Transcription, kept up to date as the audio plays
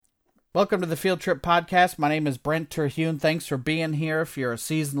Welcome to the Field Trip Podcast. My name is Brent Terhune. Thanks for being here. If you're a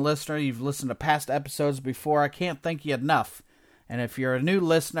seasoned listener, you've listened to past episodes before, I can't thank you enough. And if you're a new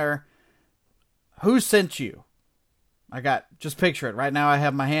listener, who sent you? Just picture it. Right now I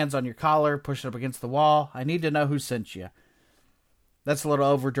have my hands on your collar, pushing up against the wall. I need to know who sent you. That's a little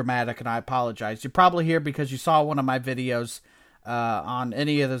over dramatic, and I apologize. You're probably here because you saw one of my videos on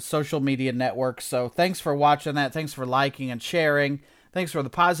any of the social media networks. So thanks for watching that. Thanks for liking and sharing. Thanks for the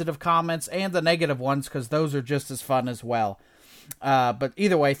positive comments and the negative ones, because those are just as fun as well. But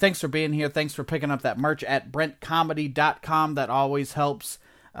either way, thanks for being here. Thanks for picking up that merch at BrentComedy.com. That always helps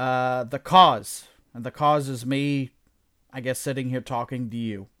the cause. And the cause is me, I guess, sitting here talking to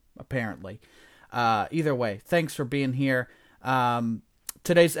you, apparently. Either way, thanks for being here.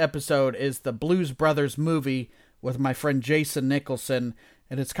 Today's episode is the Blues Brothers movie with my friend Jason Nicholson,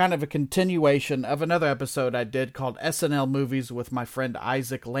 and it's kind of a continuation of another episode I did called SNL Movies with my friend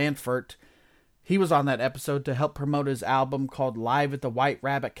Isaac Lanfert. He was on that episode to help promote his album called Live at the White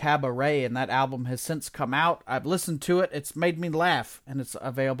Rabbit Cabaret, and that album has since come out. I've listened to it. It's made me laugh, and it's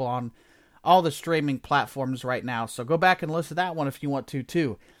available on all the streaming platforms right now, so go back and listen to that one if you want to,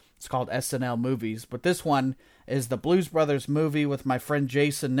 too. It's called SNL Movies, but this one is the Blues Brothers movie with my friend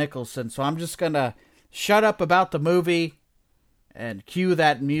Jason Nicholson. So I'm just going to shut up about the movie and cue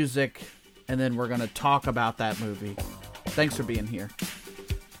that music, and then we're going to talk about that movie. Thanks for being here.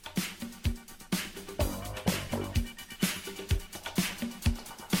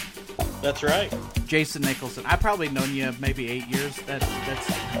 That's right. Jason Nicholson. I've probably known you maybe 8 years.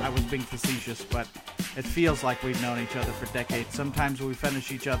 I was being facetious, but it feels like we've known each other for decades. Sometimes we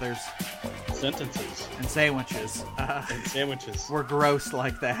finish each other's sentences and sandwiches. We're gross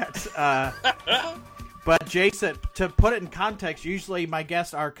like that. But Jason, to put it in context, usually my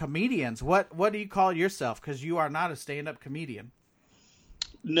guests are comedians. What do you call yourself? Because you are not a stand-up comedian.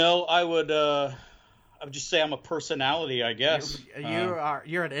 No, I would just say I'm a personality, I guess. You're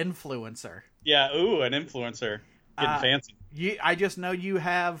an influencer. Yeah, an influencer. Getting fancy. I just know you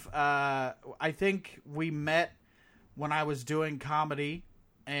have. I think we met when I was doing comedy,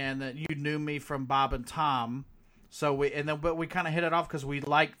 and that you knew me from Bob and Tom. So we kind of hit it off because we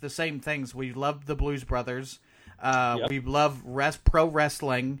like the same things. We love the Blues Brothers. Yep. We love pro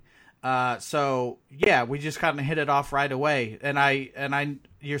wrestling. So yeah, we just kind of hit it off right away. And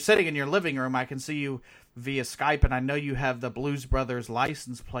you're sitting in your living room. I can see you via Skype, and I know you have the Blues Brothers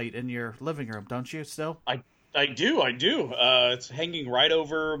license plate in your living room, don't you? Still, I do. It's hanging right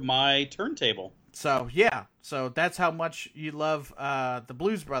over my turntable. So yeah, so that's how much you love the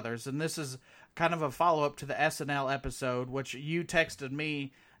Blues Brothers, and this is kind of a follow-up to the SNL episode, which you texted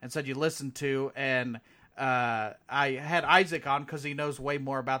me and said you listened to, and I had Isaac on because he knows way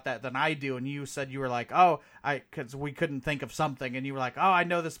more about that than I do, and you said you were like, because we couldn't think of something, and you were like, I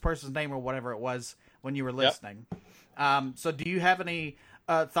know this person's name or whatever it was when you were listening. Yep. So do you have any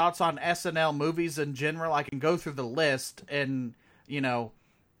thoughts on SNL movies in general? I can go through the list, and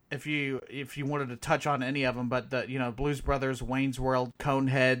if you wanted to touch on any of them, but the Blues Brothers, Wayne's World,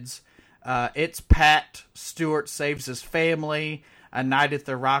 Coneheads, It's Pat, Stewart Saves His Family, A Night at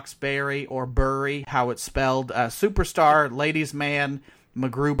the Roxbury, or Bury, how it's spelled, Superstar, Ladies Man,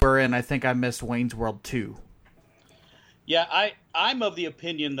 MacGruber, and I think I missed Wayne's World 2. Yeah, I'm of the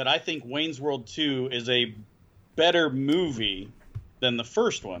opinion that I think Wayne's World 2 is a better movie than the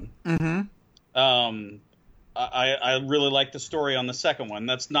first one. Mm-hmm. I really like the story on the second one.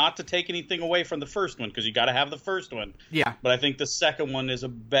 That's not to take anything away from the first one, because you got to have the first one. Yeah. But I think the second one is a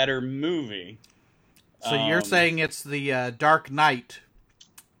better movie. So you're saying it's the Dark Knight?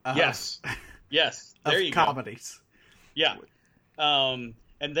 Yes. Yes. There you go. Comedies. Yeah. And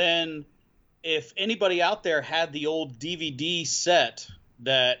then if anybody out there had the old DVD set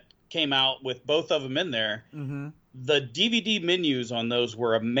that came out with both of them in there, mm-hmm. The DVD menus on those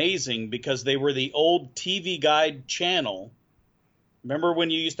were amazing because they were the old TV Guide channel. Remember when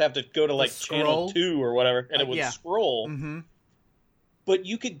you used to have to go to channel 2 or whatever, and it would scroll? Mm-hmm. But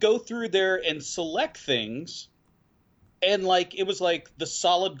you could go through there and select things, and it was like the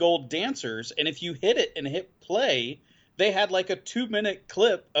Solid Gold Dancers, and if you hit it and hit play, they had a 2-minute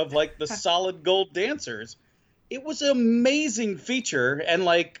clip of the Solid Gold Dancers. It was an amazing feature, and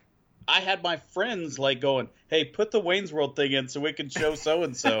I had my friends going, "Hey, put the Wayne's World thing in so we can show so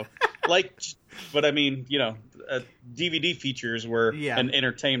and so." But I mean, DVD features were an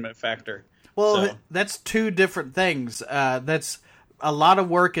entertainment factor. Well, that's two different things. That's a lot of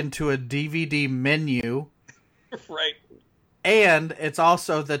work into a DVD menu, right? And it's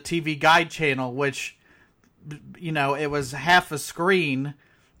also the TV Guide channel, which it was half a screen,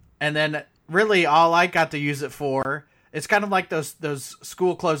 and then really all I got to use it for It's kind of like those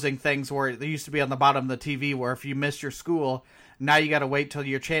school closing things where they used to be on the bottom of the TV where if you missed your school, now you got to wait till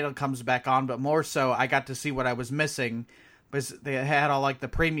your channel comes back on. But more so, I got to see what I was missing because they had all like the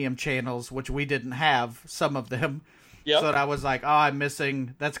premium channels, which we didn't have, some of them. Yep. So that I was like, oh, I'm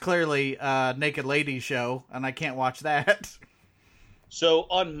missing. That's clearly a Naked Lady show, and I can't watch that. So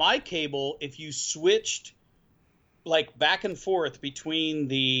on my cable, if you switched like back and forth between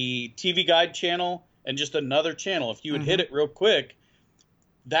the TV Guide channel and just another channel, if you would hit it real quick,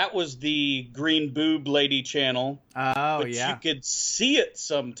 that was the Green Boob Lady channel. Oh, but you could see it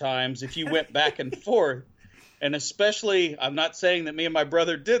sometimes if you went back and forth. And especially, I'm not saying that me and my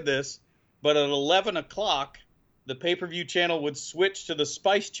brother did this, but at 11 o'clock, the pay-per-view channel would switch to the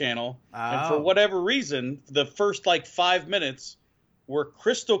Spice channel. Oh. And for whatever reason, the first like 5 minutes were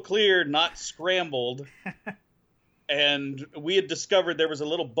crystal clear, not scrambled. And we had discovered there was a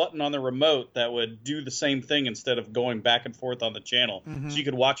little button on the remote that would do the same thing instead of going back and forth on the channel. So you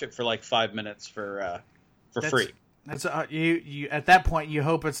could watch it for like 5 minutes for free. That's you at that point you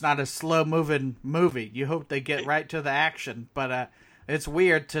hope it's not a slow moving movie. You hope they get right to the action. But it's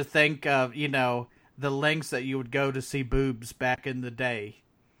weird to think of, the lengths that you would go to see boobs back in the day.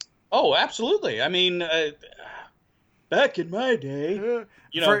 Oh, absolutely. I mean, back in my day,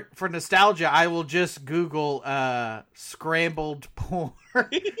 for nostalgia, I will just Google scrambled porn,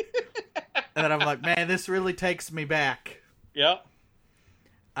 and then I'm like, man, this really takes me back. Yeah.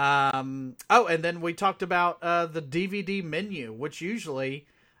 And then we talked about the DVD menu, which usually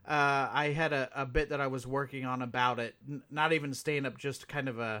I had a bit that I was working on about it, not even stand up, just kind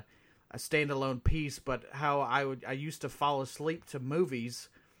of a standalone piece, but how I used to fall asleep to movies.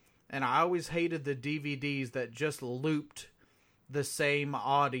 And I always hated the DVDs that just looped the same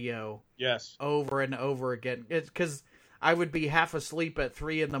audio over and over again. It's because I would be half asleep at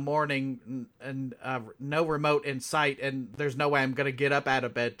 3 a.m. and no remote in sight, and there's no way I'm going to get up out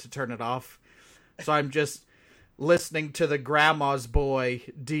of bed to turn it off. So I'm just listening to the Grandma's Boy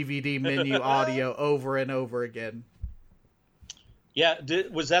DVD menu audio over and over again. Yeah,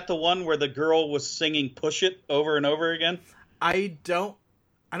 was that the one where the girl was singing "Push It" over and over again? I don't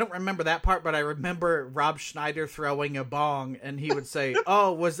remember that part, but I remember Rob Schneider throwing a bong, and he would say,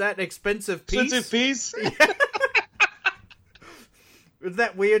 "Oh, was that an expensive piece?" Expensive piece? Yeah. It's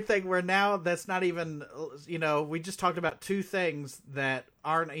that weird thing where now that's not even, we just talked about two things that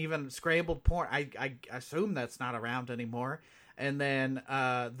aren't even scrambled porn. I assume that's not around anymore. And then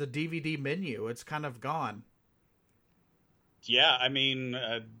the DVD menu, it's kind of gone. Yeah, I mean,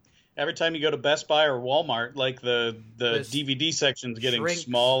 every time you go to Best Buy or Walmart, like the DVD section's getting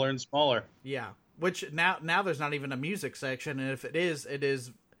smaller and smaller. Yeah, which now there's not even a music section, and if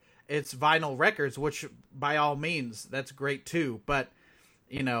it's vinyl records, which by all means that's great too. But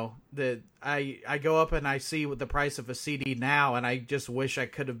I go up and I see what the price of a CD now, and I just wish I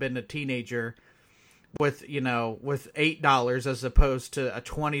could have been a teenager with $8 as opposed to a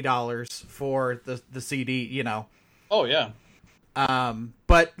 $20 for the CD. Oh yeah.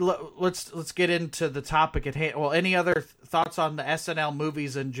 But let's get into the topic at hand. Well, any other thoughts on the SNL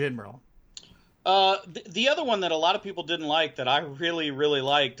movies in general? The other one that a lot of people didn't like that I really, really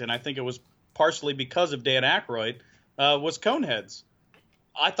liked, and I think it was partially because of Dan Aykroyd, was Coneheads.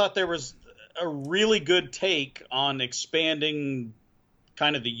 I thought there was a really good take on expanding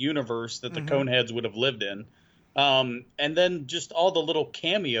kind of the universe that the Coneheads would have lived in. And then just all the little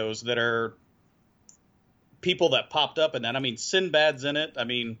cameos that are people that popped up in that. I mean, Sinbad's in it. I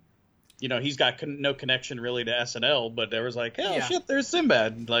mean, he's got no connection really to SNL, but there was like, shit, there's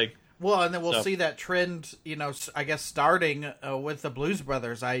Sinbad. Like, well, and then we'll see that trend, I guess starting with the Blues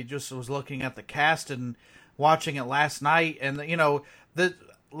Brothers. I just was looking at the cast and watching it last night, and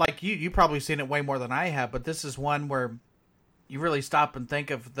like you probably seen it way more than I have, but this is one where you really stop and think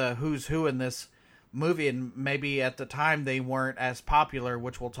of the who's who in this movie, and maybe at the time they weren't as popular,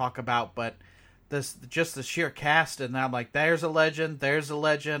 which we'll talk about, but just the sheer cast, and I'm like, there's a legend,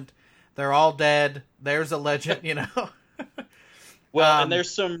 they're all dead, there's a legend, Well, and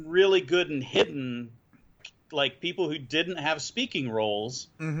there's some really good and hidden, like, people who didn't have speaking roles.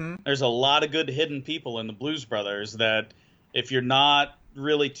 There's a lot of good hidden people in the Blues Brothers that if you're not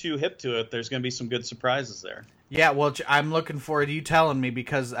really too hip to it, there's going to be some good surprises there. Yeah, well, I'm looking forward to you telling me,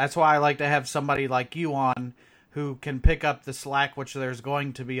 because that's why I like to have somebody like you on who can pick up the slack, which there's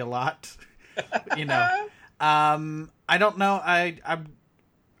going to be a lot. I don't know.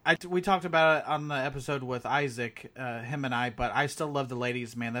 We talked about it on the episode with Isaac, him and I, but I still love The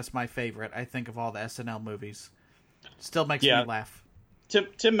Ladies Man. That's my favorite, I think, of all the SNL movies. Still makes me laugh.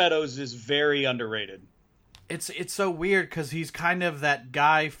 Tim Meadows is very underrated. It's so weird because he's kind of that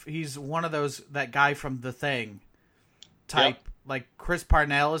guy. He's one of that guy from The Thing. type. Like Chris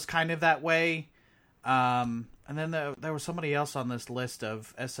Parnell is kind of that way. And then there was somebody else on this list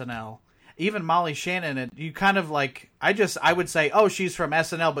of SNL. Even Molly Shannon, and you kind of like, I would say, oh, she's from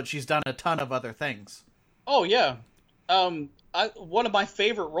SNL, but she's done a ton of other things. Oh, yeah. One of my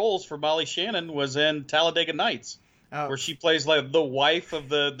favorite roles for Molly Shannon was in Talladega Nights, where she plays like the wife of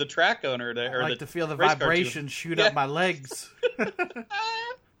the track owner. I like to feel the vibration shoot up my legs.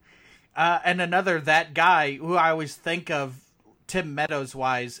 And that guy who I always think of Tim Meadows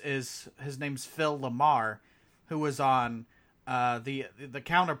wise is, his name's Phil LaMarr, who was on the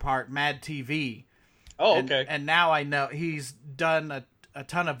counterpart Mad TV. Oh, okay. And now I know he's done a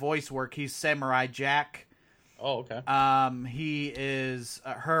ton of voice work. He's Samurai Jack. Oh, okay. He is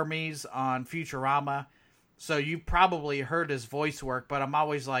Hermes on Futurama. So you probably heard his voice work, but I'm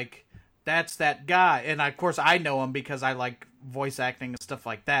always like, that's that guy. And of course I know him because I like voice acting and stuff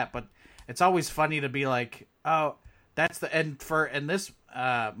like that, but it's always funny to be like, oh, that's in this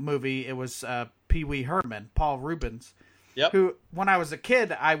movie, it was Pee Wee Herman, Paul Reubens. Yep. Who, when I was a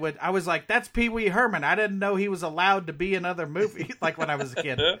kid, I was like, that's Pee Wee Herman. I didn't know he was allowed to be in other movies, like when I was a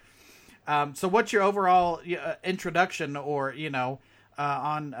kid. So what's your overall introduction or,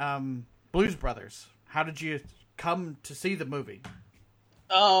 on Blues Brothers? How did you come to see the movie?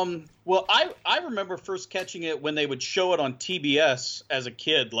 Well, I remember first catching it when they would show it on TBS as a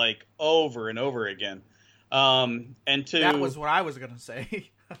kid, like over and over again. That was what I was going to say.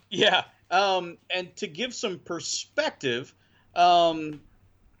 Yeah. And to give some perspective, my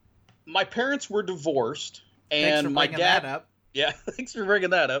parents were divorced, and my dad. That up. Yeah, thanks for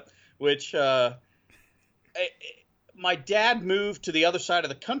bringing that up. Which my dad moved to the other side of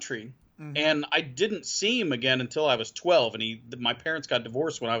the country, and I didn't see him again until I was 12, and my parents got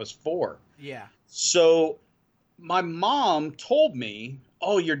divorced when I was 4. Yeah. So my mom told me,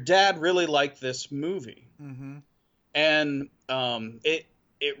 "Oh, your dad really liked this movie," and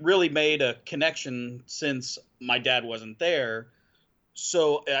it really made a connection since my dad wasn't there.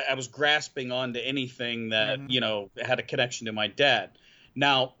 So I was grasping onto anything that, had a connection to my dad.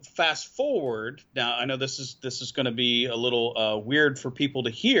 Now, fast forward. Now, I know this is going to be a little weird for people to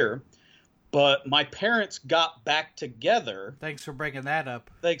hear, but my parents got back together. Thanks for bringing that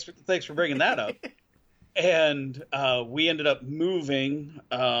up. Thanks for bringing that up. And we ended up moving,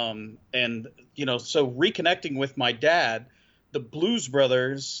 and so reconnecting with my dad. The Blues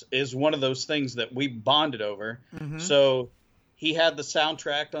Brothers is one of those things that we bonded over. So he had the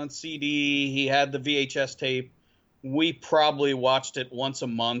soundtrack on CD. He had the VHS tape. We probably watched it once a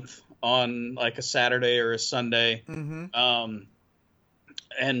month on like a Saturday or a Sunday. And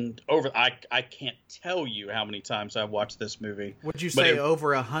I can't tell you how many times I've watched this movie. Would you say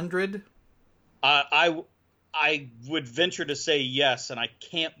over 100? I would venture to say yes, and I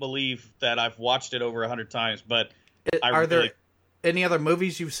can't believe that I've watched it over 100 times. But are there any other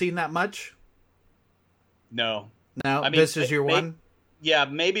movies you've seen that much? No. No, I mean, this is your one? Yeah,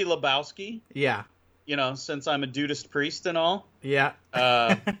 maybe Lebowski. Yeah. Since I'm a Dudist priest and all. Yeah.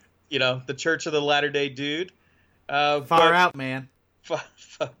 The Church of the Latter-day Dude. Far out, man.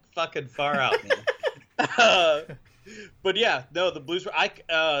 Fucking far out, man. But yeah, no, the Blues.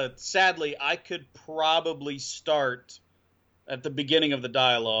 Sadly, I could probably start at the beginning of the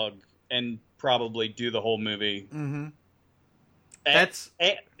dialogue and probably do the whole movie. And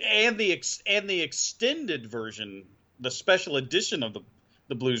the extended version, the special edition of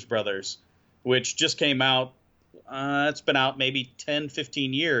the Blues Brothers, which just came out. It's been out maybe 10,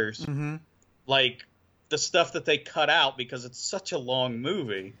 15 years. Like the stuff that they cut out because it's such a long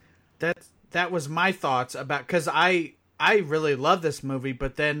movie. That was my thoughts about, because I really love this movie,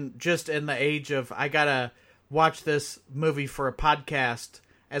 but then just in the age of I gotta watch this movie for a podcast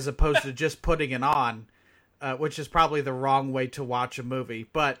as opposed to just putting it on, which is probably the wrong way to watch a movie.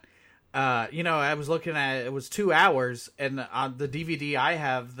 But I was looking at it was 2 hours, and on the DVD I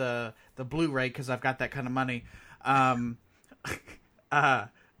have the Blu-ray because I've got that kind of money.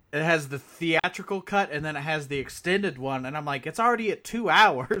 It has the theatrical cut, and then it has the extended one, and I'm like, it's already at 2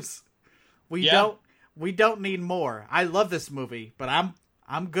 hours. We don't need more. I love this movie, but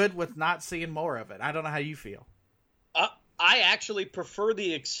I'm good with not seeing more of it. I don't know how you feel. I actually prefer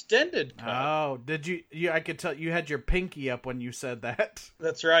the extended cut. Oh, did you? I could tell you had your pinky up when you said that.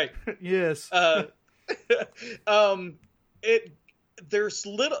 That's right. Yes.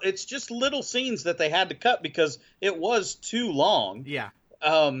 It's just little scenes that they had to cut because it was too long. Yeah.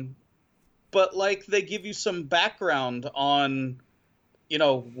 But like they give you some background on,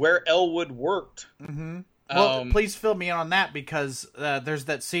 where Elwood worked. Well, please fill me in on that because there's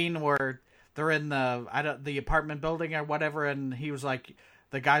that scene where they're in the apartment building or whatever, and he was like,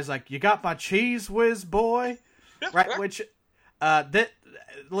 the guy's like, "You got my cheese whiz, boy," right? Which, that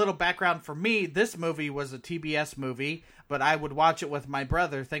little background for me, this movie was a TBS movie, but I would watch it with my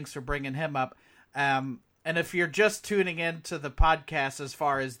brother. Thanks for bringing him up. And if you're just tuning in to the podcast as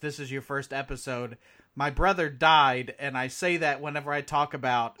far as this is your first episode, my brother died, and I say that whenever I talk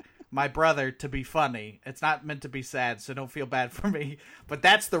about my brother to be funny. It's not meant to be sad, so don't feel bad for me. But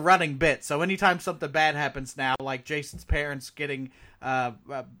that's the running bit. So anytime something bad happens now, like Jason's parents getting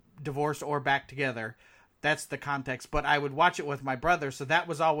divorced or back together, that's the context. But I would watch it with my brother, so that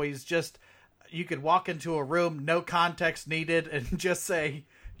was always just, you could walk into a room, no context needed, and just say,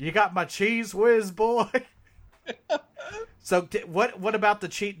 "You got my cheese whiz, boy." So what about the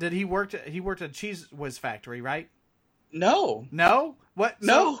cheese? Did he worked at a cheese whiz factory, right? No. What?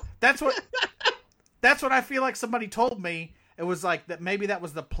 No. So that's what I feel like somebody told me. It was like that. Maybe that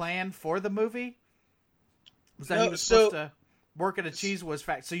was the plan for the movie. Was that he was supposed to work at a cheese whiz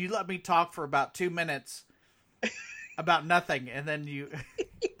factory? So you let me talk for about 2 minutes about nothing, and then you.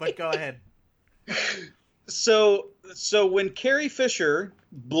 But go ahead. So when Carrie Fisher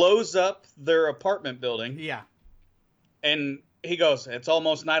blows up their apartment building, yeah, and he goes, "It's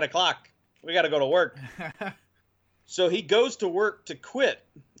almost 9:00. We got to go to work." So he goes to work to quit,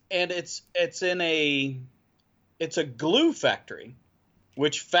 and it's a glue factory,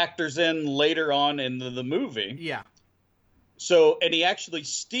 which factors in later on in the movie. Yeah. So, and he actually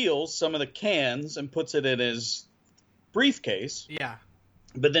steals some of the cans and puts it in his briefcase. Yeah.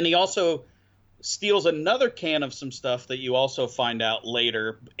 But then he also steals another can of some stuff that you also find out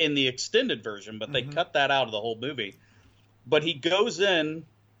later in the extended version, but they cut that out of the whole movie. But he goes in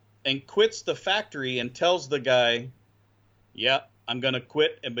and quits the factory and tells the guy, "Yeah, I'm going to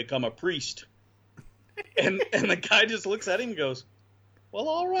quit and become a priest." And the guy just looks at him and goes, "Well,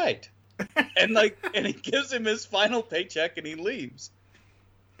 all right." And he gives him his final paycheck and he leaves.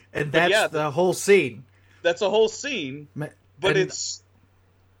 And that's the whole scene. That's a whole scene. But it's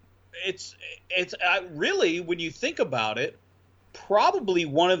really, when you think about it, probably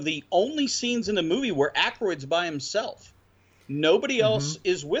one of the only scenes in the movie where Aykroyd's by himself. Nobody else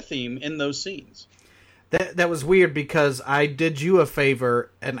is with him in those scenes. That was weird because I did you a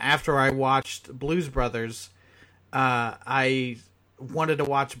favor, and after I watched Blues Brothers, I wanted to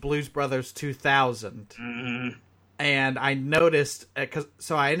watch Blues Brothers 2000, and I noticed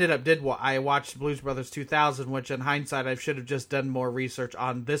I watched Blues Brothers 2000, which in hindsight I should have just done more research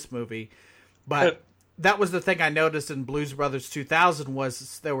on this movie, but that was the thing I noticed in Blues Brothers 2000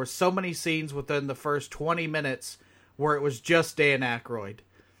 was there were so many scenes within the first 20 minutes where it was just Dan Aykroyd.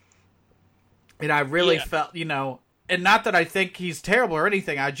 And I really felt, and not that I think he's terrible or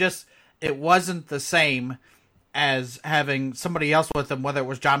anything, it wasn't the same as having somebody else with him, whether it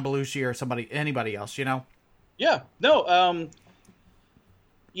was John Belushi or anybody else, Yeah, no,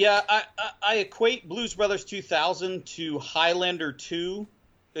 I equate Blues Brothers 2000 to Highlander 2.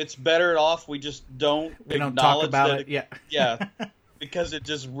 It's better off we just don't talk about it. Yeah, because it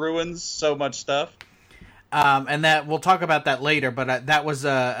just ruins so much stuff. And that we'll talk about that later, but that was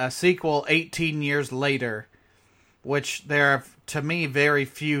a sequel 18 years later, which there are, to me, very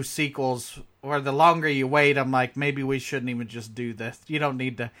few sequels, or the longer you wait, I'm like, maybe we shouldn't even just do this. You don't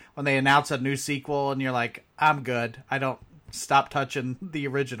need to, when they announce a new sequel and you're like, I'm good. I don't stop touching the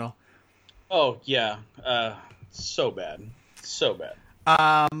original. Oh, yeah. So bad. So bad.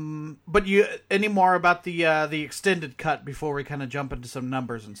 But any more about the extended cut before we kind of jump into some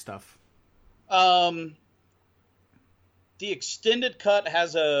numbers and stuff? The extended cut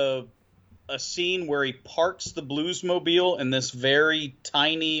has a scene where he parks the Bluesmobile in this very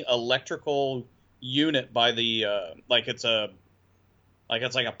tiny electrical unit by the like it's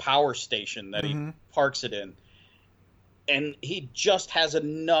like a power station that he parks it in, and he just has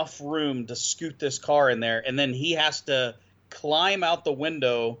enough room to scoot this car in there, and then he has to climb out the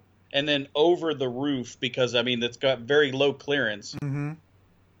window and then over the roof because it's got very low clearance.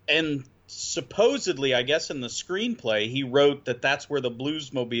 And supposedly, I guess in the screenplay, he wrote that that's where the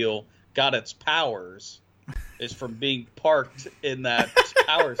Bluesmobile got its powers, is from being parked in that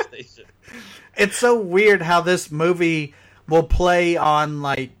power station. It's so weird how this movie will play on,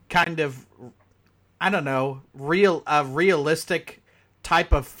 like, kind of, I don't know, realistic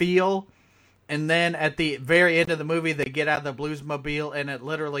type of feel, and then at the very end of the movie, they get out of the Bluesmobile, and it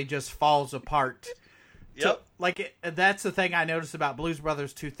literally just falls apart. Yep. So, that's the thing I noticed about Blues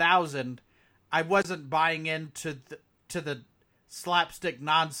Brothers 2000. I wasn't buying into the slapstick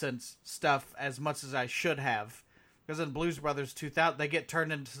nonsense stuff as much as I should have. Because in Blues Brothers 2000, they get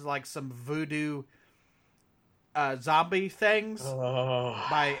turned into like some voodoo zombie things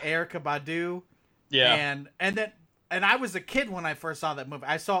by Erykah Badu. Yeah. And then And I was a kid when I first saw that movie.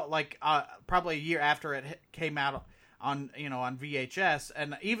 I saw it like probably a year after it came out on on VHS.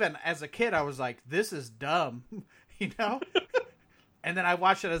 And even as a kid, I was like, "This is dumb," And then I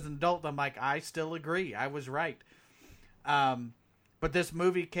watched it as an adult. And I'm like, I still agree. I was right. But this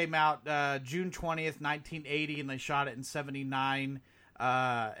movie came out June 20th, 1980, and they shot it in 1979.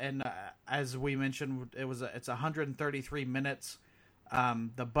 As we mentioned, it's 133 minutes.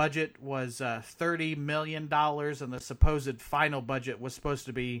 The budget was $30 million, and the supposed final budget was supposed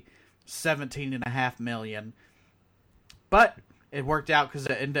to be $17.5 million. But it worked out because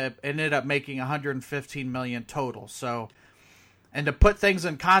it ended up making $115 million total. So, and to put things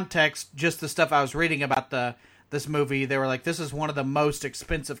in context, just the stuff I was reading about this movie, they were like, this is one of the most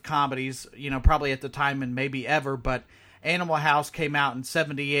expensive comedies, probably at the time and maybe ever. But Animal House came out in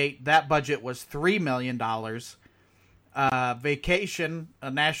 1978. That budget was $3 million. Vacation,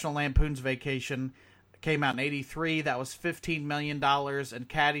 National Lampoon's Vacation, came out in 1983. That was $15 million. And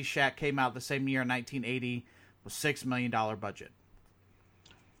Caddyshack came out the same year in 1980 with $6 million budget.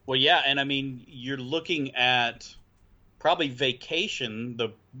 Well, yeah, and I mean, you're looking at probably Vacation. The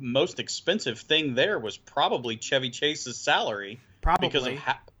most expensive thing there was probably Chevy Chase's salary. Probably.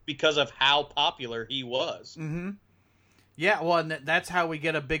 Because of how popular he was. Mm-hmm. Yeah, well, and that's how we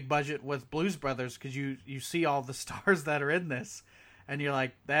get a big budget with Blues Brothers, because you see all the stars that are in this, and you're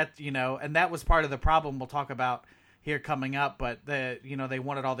like, that, and that was part of the problem we'll talk about here coming up, but they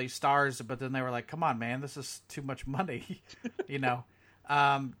wanted all these stars, but then they were like, come on, man, this is too much money,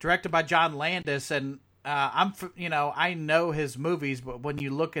 Directed by John Landis, and I know his movies, but when you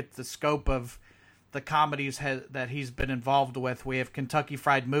look at the scope of the comedies that he's been involved with, we have Kentucky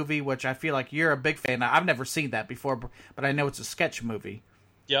Fried Movie, which I feel like you're a big fan. I've never seen that before, but I know it's a sketch movie.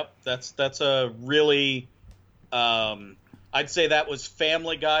 Yep, that's a really, I'd say that was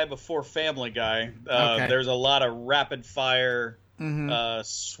Family Guy before Family Guy. Okay. There's a lot of rapid fire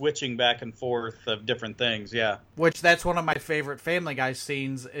switching back and forth of different things. Yeah, which that's one of my favorite Family Guy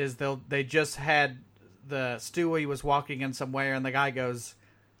scenes. Is they just had Stewie was walking in somewhere, and the guy goes,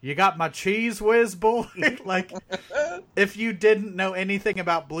 "You got my cheese whiz, boy?" Like, if you didn't know anything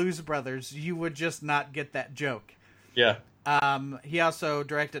about Blues Brothers, you would just not get that joke. Yeah. He also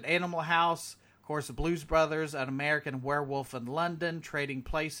directed Animal House, of course, the Blues Brothers, An American Werewolf in London, Trading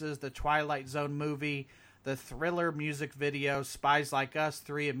Places, the Twilight Zone movie, the Thriller music video, Spies Like Us,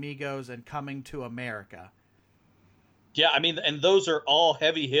 Three Amigos, and Coming to America. Yeah, I mean, and those are all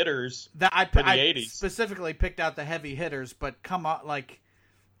heavy hitters for the 80s. Specifically picked out the heavy hitters, but come on, like,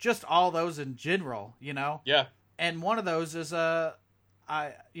 just all those in general, Yeah. And one of those is not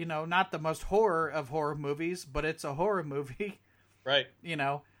the most horror of horror movies, but it's a horror movie. Right.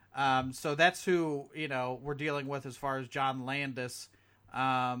 So that's who, we're dealing with as far as John Landis.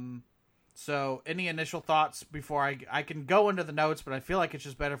 So any initial thoughts before I can go into the notes, but I feel like it's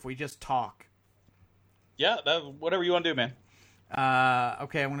just better if we just talk. Yeah, whatever you want to do, man.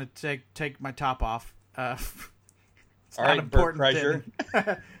 Okay, I'm going to take my top off. It's all right, Bert Kreischer.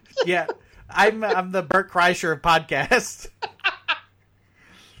 Yeah, I'm the Bert Kreischer of podcasts.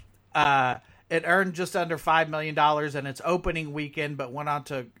 It earned just under $5 million in its opening weekend, but went on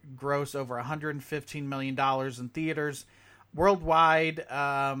to gross over $115 million in theaters worldwide.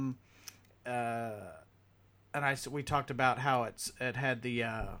 We talked about how it had the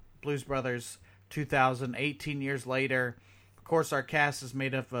Blues Brothers 2018 years later. Of course, our cast is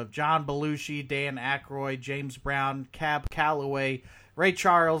made up of John Belushi, Dan Aykroyd, James Brown, Cab Calloway, Ray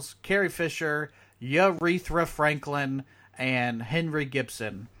Charles, Carrie Fisher, Aretha Franklin, and Henry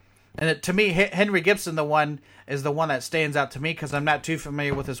Gibson. And to me, Henry Gibson, is the one that stands out to me because I'm not too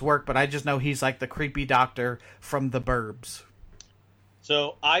familiar with his work, but I just know he's like the creepy doctor from The Burbs.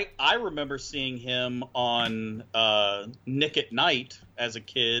 So I remember seeing him on Nick at Night as a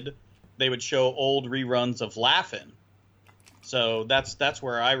kid. They would show old reruns of Laugh-In. So that's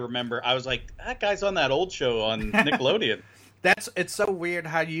where I remember. I was like, that guy's on that old show on Nickelodeon. It's so weird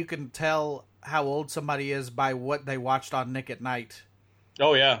how you can tell how old somebody is by what they watched on Nick at Night.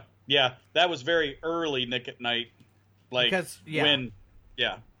 Oh yeah. Yeah, that was very early Nick at Night.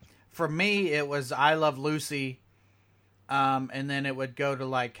 For me, it was I Love Lucy, and then it would go to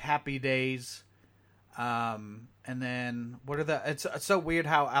like Happy Days, and then it's so weird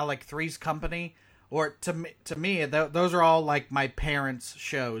how I like Three's Company, or to me those are all like my parents'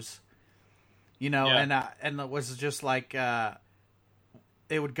 shows, and it was just like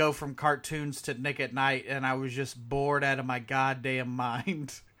it would go from cartoons to Nick at Night, and I was just bored out of my goddamn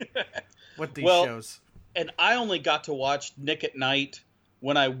mind with these shows. And I only got to watch Nick at Night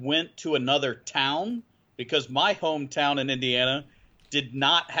when I went to another town, because my hometown in Indiana did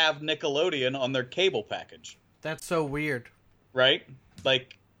not have Nickelodeon on their cable package. That's so weird. Right?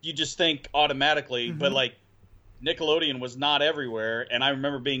 Like, you just think automatically, but like, Nickelodeon was not everywhere, and I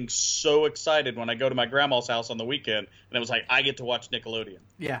remember being so excited when I go to my grandma's house on the weekend, and it was like, I get to watch Nickelodeon.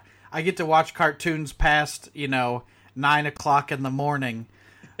 Yeah, I get to watch cartoons past, 9 o'clock in the morning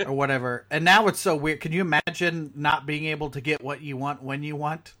or whatever. And now it's so weird. Can you imagine not being able to get what you want when you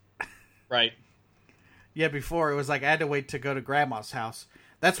want? Right. Yeah, before it was like I had to wait to go to grandma's house.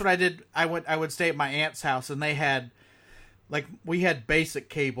 That's what I did. I would stay at my aunt's house, and they had, like, we had basic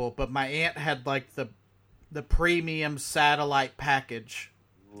cable, but my aunt had like the premium satellite package.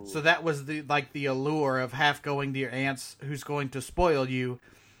 Ooh. So that was the allure of half going to your aunt's, who's going to spoil you,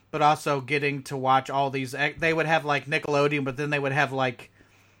 but also getting to watch all these. They would have like Nickelodeon, but then they would have like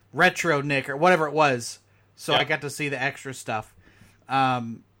Retro Nick or whatever it was. So I got to see the extra stuff.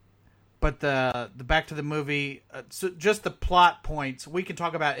 But the back to the movie, so just the plot points. We can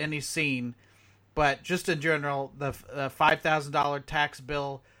talk about any scene, but just in general, the $5,000 tax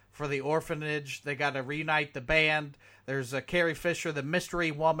bill for the orphanage. They got to reunite the band. There's Carrie Fisher, the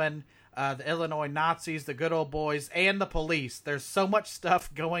mystery woman, the Illinois Nazis, the good old boys, and the police. There's so much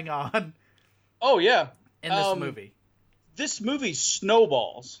stuff going on. Oh yeah, in this movie. This movie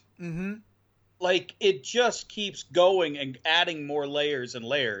snowballs. Mm-hmm. Like, it just keeps going and adding more layers and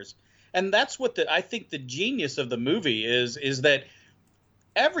layers. And that's what I think the genius of the movie is that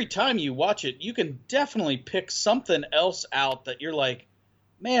every time you watch it, you can definitely pick something else out that you're like,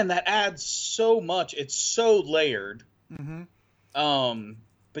 man, that adds so much. It's so layered. Mm-hmm.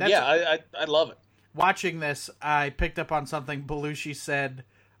 But yeah, I love it. Watching this, I picked up on something Belushi said.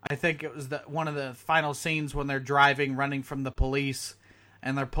 I think it was one of the final scenes when they're driving, running from the police,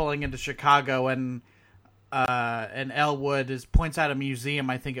 and they're pulling into Chicago, and Elwood points out a museum,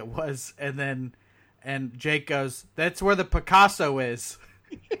 I think it was, and Jake goes, "That's where the Picasso is."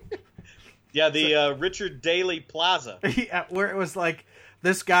 Yeah, the Richard Daley Plaza. Yeah, where it was like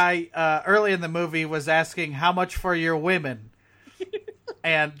this guy early in the movie was asking how much for your women,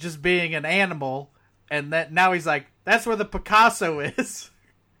 and just being an animal, and that now he's like, "That's where the Picasso is."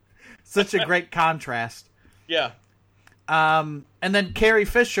 Such a great contrast. Yeah. And then Carrie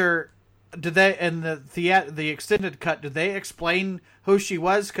Fisher, did they in the extended cut? Did they explain who she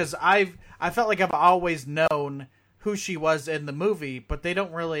was? Because I felt like I've always known who she was in the movie, but they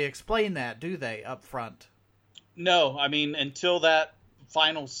don't really explain that, do they, up front? No, I mean, until that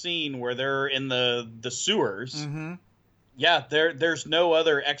final scene where they're in the sewers. Mm-hmm. Yeah, there's no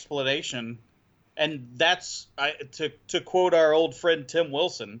other explanation, and that's to quote our old friend Tim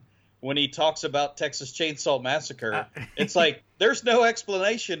Wilson. When he talks about Texas Chainsaw Massacre, it's like, there's no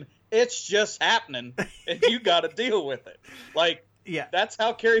explanation. It's just happening, and you got to deal with it. Like, yeah, that's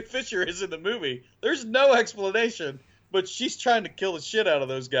how Carrie Fisher is in the movie. There's no explanation, but she's trying to kill the shit out of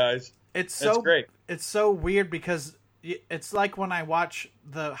those guys. It's great. It's so weird because it's like when I watch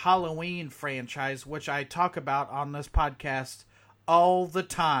the Halloween franchise, which I talk about on this podcast all the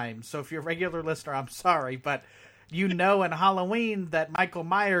time. So if you're a regular listener, I'm sorry, but in Halloween that Michael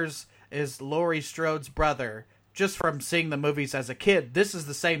Myers is Laurie Strode's brother, just from seeing the movies as a kid. This is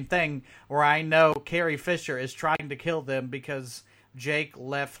the same thing where I know Carrie Fisher is trying to kill them because Jake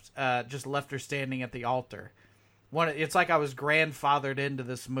just left her standing at the altar. It's like I was grandfathered into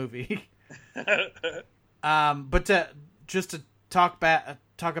this movie. But to talk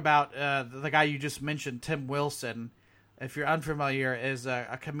about the guy you just mentioned, Tim Wilson, if you're unfamiliar, is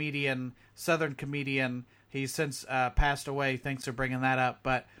a comedian, Southern comedian. He's since passed away. Thanks for bringing that up.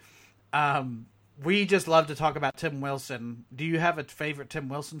 But we just love to talk about Tim Wilson. Do you have a favorite Tim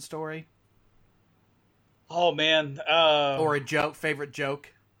Wilson story? Oh man, or a favorite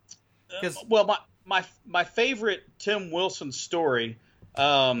joke? Well, my favorite Tim Wilson story.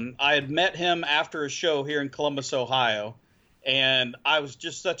 I had met him after a show here in Columbus, Ohio, and I was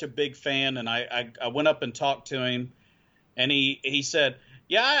just such a big fan. And I went up and talked to him, and he said,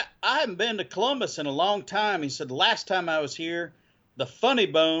 "Yeah, I haven't been to Columbus in a long time." He said, "The last time I was here, the Funny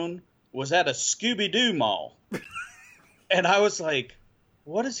Bone was at a Scooby-Doo mall." And I was like,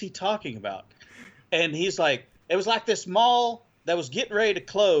 what is he talking about? And he's like, it was like this mall that was getting ready to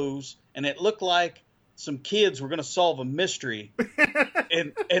close, and it looked like some kids were going to solve a mystery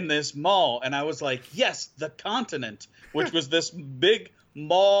in this mall. And I was like, yes, the Continent, which was this big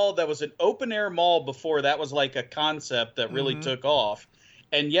mall that was an open-air mall before that was like a concept that really took off.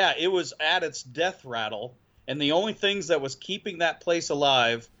 And yeah, it was at its death rattle, and the only things that was keeping that place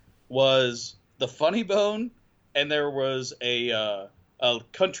alive was the Funny Bone, and there was a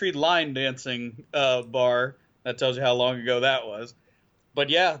country line dancing bar. That tells you how long ago that was. But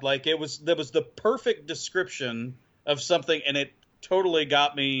yeah, like that was the perfect description of something, and it totally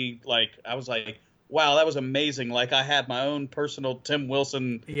got me. Like, I was like, wow, that was amazing. Like I had my own personal Tim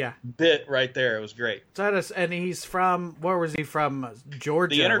Wilson bit right there. It was great. And he's from, where was he from?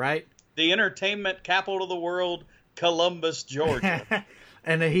 Georgia, right? The entertainment capital of the world, Columbus, Georgia.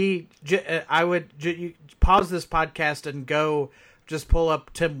 And I would pause this podcast and go just pull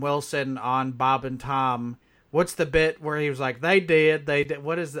up Tim Wilson on Bob and Tom. What's the bit where he was like, they did.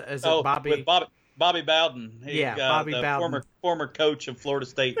 What is it? Is it Bobby? With Bobby Bowden. Bobby Bowden. Former coach of Florida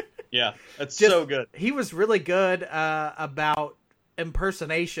State. Yeah, that's so good. He was really good about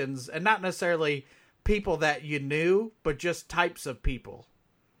impersonations, and not necessarily people that you knew, but just types of people.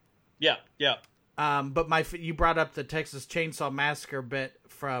 Yeah. But you brought up the Texas Chainsaw Massacre bit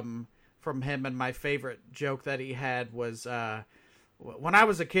from him, and my favorite joke that he had was, when I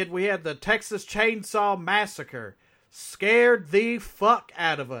was a kid, we had the Texas Chainsaw Massacre. Scared the fuck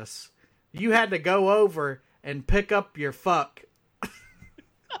out of us. You had to go over and pick up your fuck.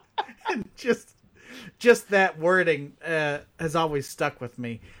 And just that wording has always stuck with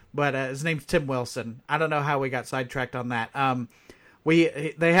me. But his name's Tim Wilson. I don't know how we got sidetracked on that.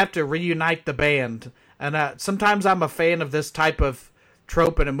 They have to reunite the band, and sometimes I'm a fan of this type of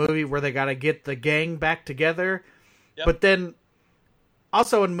trope in a movie where they got to get the gang back together. Yep. But then,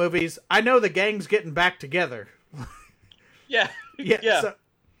 also in movies, I know the gang's getting back together. Yeah. So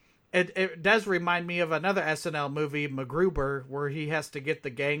it does remind me of another SNL movie, MacGruber, where he has to get the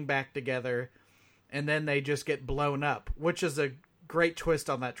gang back together, and then they just get blown up, which is a great twist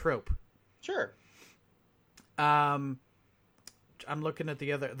on that trope. Sure. I'm looking at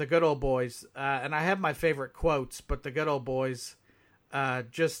the Good Old Boys, and I have my favorite quotes, but the Good Old Boys,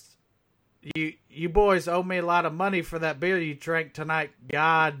 you boys owe me a lot of money for that beer you drank tonight.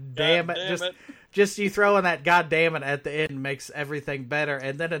 God damn it. Just you throwing that God damn it at the end makes everything better.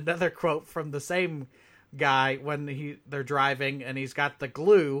 And then another quote from the same guy when they're driving and he's got the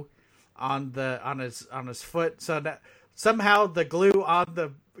glue on his foot. So that somehow the glue on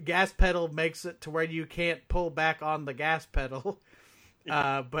the gas pedal makes it to where you can't pull back on the gas pedal.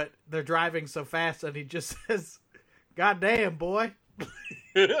 But they're driving so fast and he just says, God damn, boy.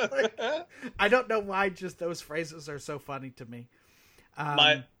 I don't know why just those phrases are so funny to me.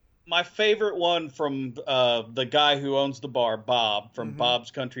 My favorite one from the guy who owns the bar, Bob, from Bob's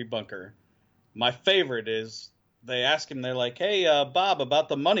Country Bunker. My favorite is they ask him, they're like, hey, Bob, about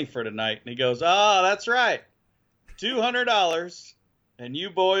the money for tonight. And he goes, that's right. $200. And you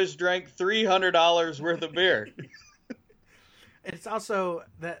boys drank $300 worth of beer. It's also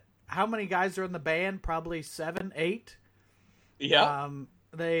that how many guys are in the band? Probably 7, 8. Yeah.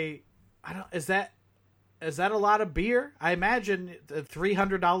 Is that a lot of beer? I imagine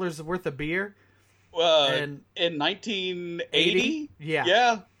 $300 worth of beer. In 1980?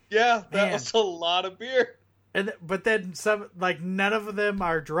 Yeah. Yeah. That was a lot of beer. But then none of them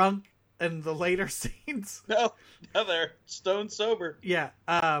are drunk in the later scenes. No, they're stone sober. Yeah.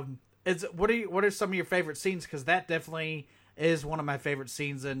 What are some of your favorite scenes? Because that definitely is one of my favorite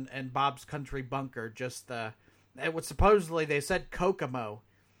scenes in Bob's Country Bunker. Just it was supposedly they said Kokomo.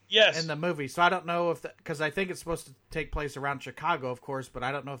 Yes. In the movie, so I don't know if because I think it's supposed to take place around Chicago, of course, but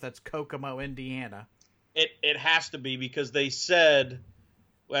I don't know if that's Kokomo, Indiana. It has to be because they said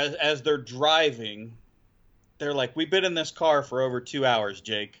as they're driving, they're like, "We've been in this car for over 2 hours,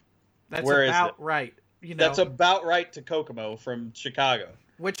 Jake." That's about right. That's about right to Kokomo from Chicago.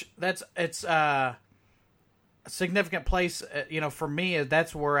 Which it's a significant place, for me.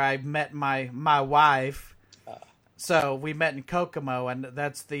 That's where I met my wife. So we met in Kokomo, and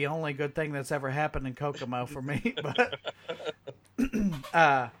that's the only good thing that's ever happened in Kokomo for me.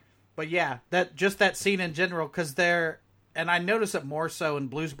 But yeah, that scene in general, because and I notice it more so in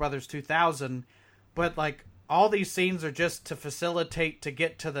Blues Brothers 2000, but like all these scenes are just to facilitate to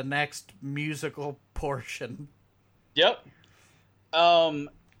get to the next musical portion. Yep.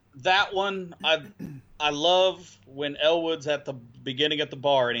 That one, I love when Elwood's at the beginning at the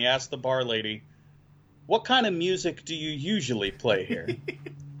bar, and he asks the bar lady, what kind of music do you usually play here?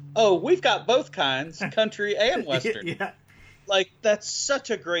 Oh, we've got both kinds, country and western. Yeah. Like, that's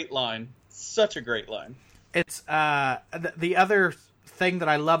such a great line. Such a great line. It's, the other thing that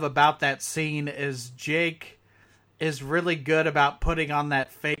I love about that scene is Jake is really good about putting on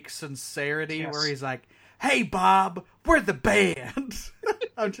that fake sincerity where he's like, hey, Bob, we're the band.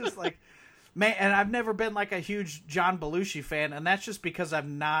 I'm just like, man, and I've never been like a huge John Belushi fan, and that's just because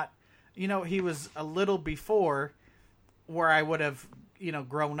I'm not, he was a little before where I would have,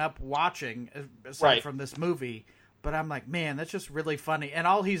 grown up watching, aside from this movie. But I'm like, man, that's just really funny. And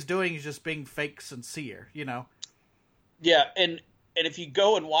all he's doing is just being fake sincere, Yeah, and if you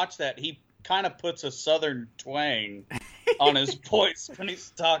go and watch that, he kind of puts a southern twang on his voice when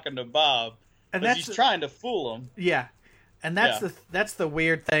he's talking to Bob. And but he's trying to fool him. Yeah, and that's the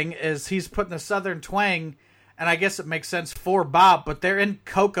weird thing is he's putting a southern twang, and I guess it makes sense for Bob, but they're in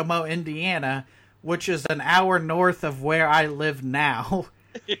Kokomo, Indiana, which is an hour north of where I live now.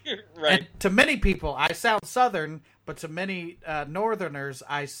 Right. And to many people, I sound southern, but to many northerners,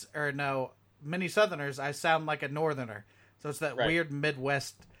 many southerners, I sound like a northerner. So it's that weird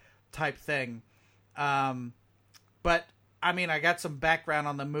Midwest type thing. But I mean, I got some background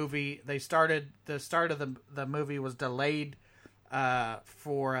on the movie. The start of the movie was delayed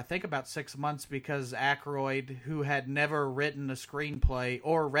for I think about 6 months because Aykroyd, who had never written a screenplay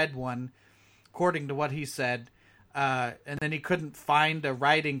or read one, according to what he said, and then he couldn't find a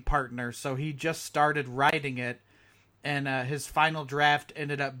writing partner, so he just started writing it, and his final draft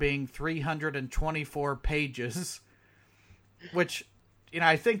ended up being 324 pages, which,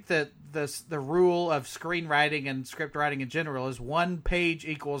 I think that the rule of screenwriting and script writing in general is 1 page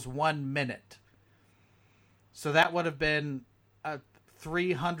equals 1 minute. So that would have been a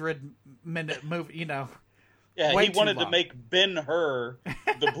 300-minute movie, Yeah, he wanted to make Ben-Hur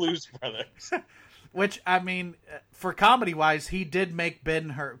the Blues Brothers. Which, I mean, for comedy-wise, he did make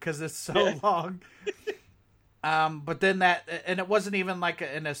Ben-Hur because it's so long. But then and it wasn't even like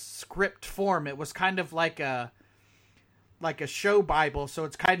in a script form. It was kind of like a show Bible, so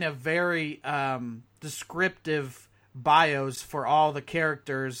it's kind of very descriptive bios for all the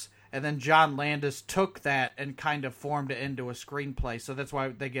characters, and then John Landis took that and kind of formed it into a screenplay, so that's why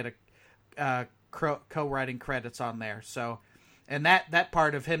they get a co-writing credits on there. So, and that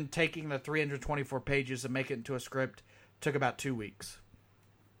part of him taking the 324 pages and making it into a script took about 2 weeks.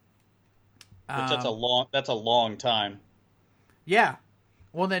 That's a long time. Yeah.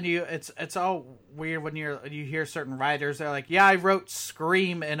 Well, then it's all weird when you hear certain writers. They're like, "Yeah, I wrote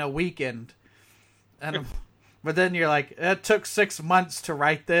Scream in a weekend," and but then you're like, "It took 6 months to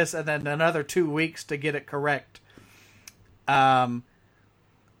write this, and then another 2 weeks to get it correct." The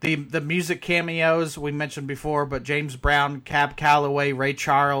music cameos we mentioned before, but James Brown, Cab Calloway, Ray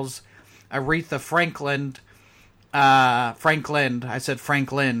Charles, Aretha Franklin. I said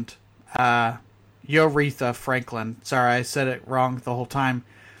Franklin. Aretha Franklin. Sorry, I said it wrong the whole time.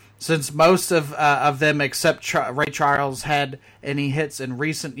 Since most of them, except Ray Charles, had any hits in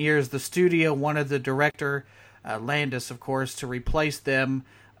recent years, the studio wanted the director, Landis, of course, to replace them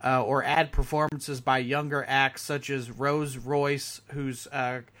or add performances by younger acts such as Rose Royce, whose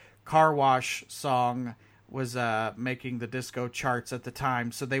Car Wash song was making the disco charts at the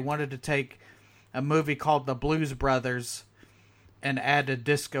time. So they wanted to take a movie called The Blues Brothers and add a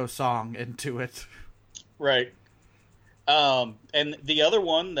disco song into it. Right. And the other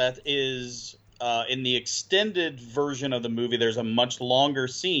one that is in the extended version of the movie, there's a much longer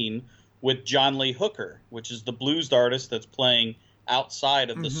scene with John Lee Hooker, which is the blues artist that's playing outside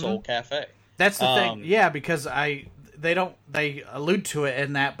of the Soul Cafe. That's the thing. Yeah, because they allude to it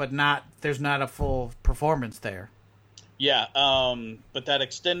in that, but there's not a full performance there. Yeah. But that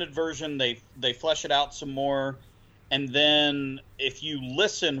extended version, they flesh it out some more. And then if you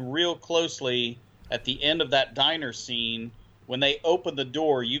listen real closely at the end of that diner scene, when they open the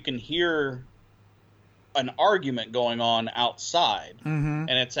door, you can hear an argument going on outside. Mm-hmm.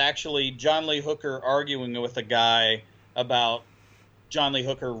 And it's actually John Lee Hooker arguing with a guy about John Lee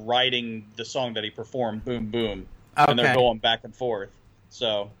Hooker writing the song that he performed, Boom Boom. Okay. And they're going back and forth.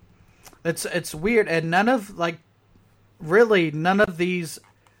 So it's weird. And none of these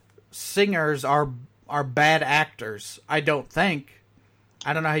singers are bad actors, I don't think.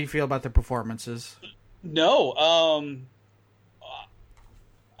 I don't know how you feel about their performances. No,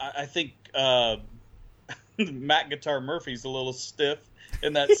 I think Matt Guitar Murphy's a little stiff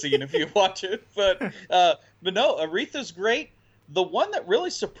in that scene if you watch it. But no, Aretha's great. The one that really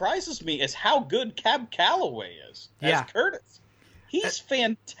surprises me is how good Cab Calloway is as Curtis. He's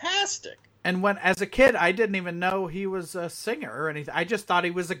fantastic. And as a kid, I didn't even know he was a singer or anything. I just thought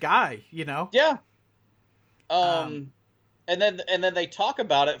he was a guy, Yeah. And then they talk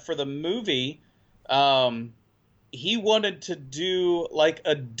about it for the movie. He wanted to do like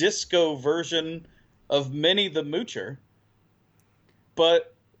a disco version of Minnie the Moocher,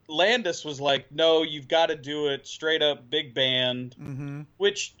 but Landis was like, "No, you've got to do it straight up big band,"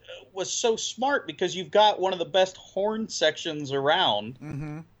 which was so smart because you've got one of the best horn sections around.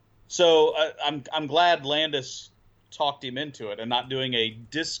 Mm-hmm. So I'm glad Landis talked him into it and not doing a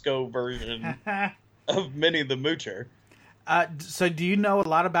disco version of Minnie the Moocher. So do you know a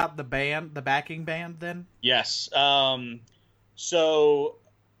lot about the band, the backing band then? Yes. So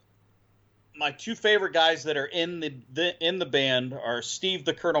my two favorite guys that are in the band are Steve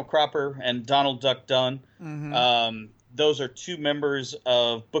the Colonel Cropper and Donald Duck Dunn. Mm-hmm. those are two members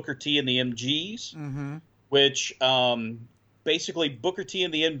of Booker T and the MGs, which basically Booker T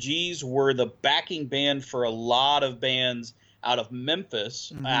and the MGs were the backing band for a lot of bands out of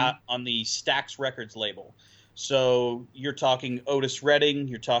Memphis on the Stax Records label. So you're talking Otis Redding,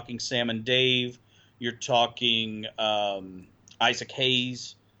 you're talking Sam and Dave, you're talking Isaac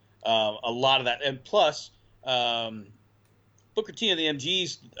Hayes, a lot of that. And plus, Booker T and the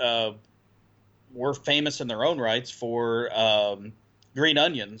MGs were famous in their own rights for Green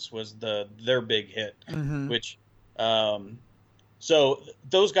Onions was their big hit, which so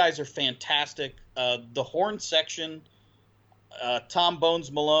those guys are fantastic. The horn section, Tom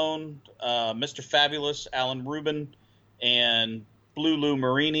Bones Malone, Mr. Fabulous, Alan Rubin, and Blue Lou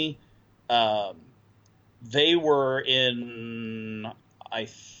Marini, they were in, I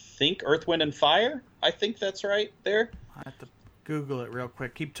think, Earth, Wind, and Fire. I think that's right there. I have to Google it real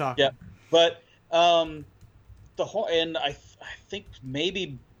quick. Keep talking. Yeah, but the horn, and I think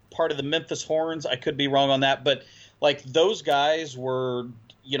maybe part of the Memphis Horns. I could be wrong on that, but like those guys were,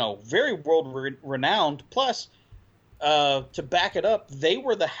 very world renowned. Plus, to back it up, they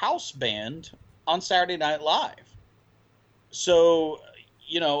were the house band on Saturday Night Live. So,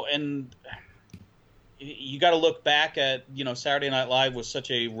 and you got to look back at, Saturday Night Live was such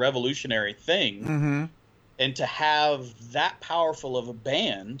a revolutionary thing. And to have that powerful of a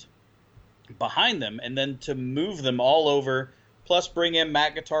band behind them and then to move them all over, plus bring in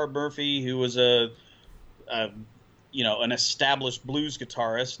Matt Guitar Murphy, who was an established blues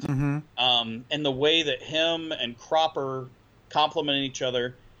guitarist, and the way that him and Cropper complemented each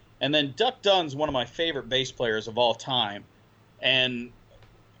other. And then Duck Dunn's one of my favorite bass players of all time. And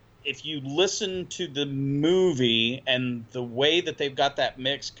if you listen to the movie and the way that they've got that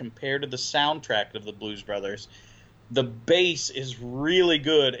mix compared to the soundtrack of the Blues Brothers, the bass is really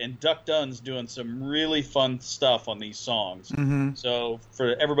good, and Duck Dunn's doing some really fun stuff on these songs. So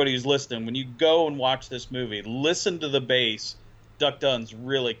for everybody who's listening, when you go and watch this movie, listen to the bass. Duck Dunn's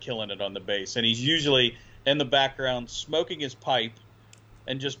really killing it on the bass, and he's usually in the background smoking his pipe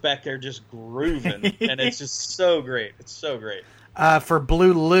and just back there just grooving, and it's just so great. It's so great. For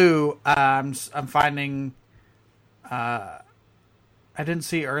Blue Lou, I'm finding. I didn't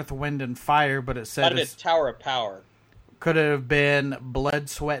see Earth, Wind, and Fire, but it said it's Tower of Power. Could it have been Blood,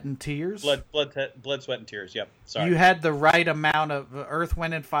 Sweat, and Tears? Blood, Sweat, and Tears. Yep. Sorry. You had the right amount of Earth,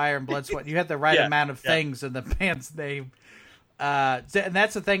 Wind, and Fire, and Blood, Sweat. You had the right amount of things in the band's name. And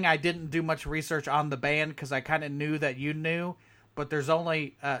that's the thing. I didn't do much research on the band because I kind of knew that you knew, but there's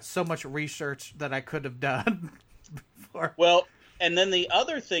only so much research that I could have done before. Well. And then the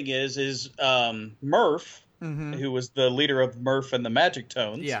other thing is Murph, who was the leader of Murph and the Magic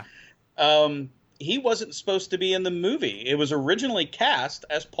Tones. Yeah. He wasn't supposed to be in the movie. It was originally cast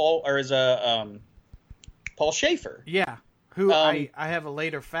as Paul Schaefer. Yeah. Who I have a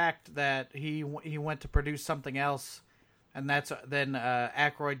later fact that he went to produce something else, and then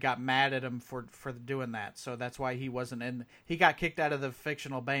Aykroyd got mad at him for doing that. So that's why he wasn't in. He got kicked out of the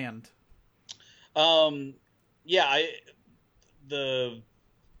fictional band. Yeah. The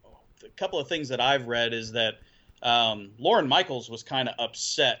couple of things that I've read is that Lorne Michaels was kind of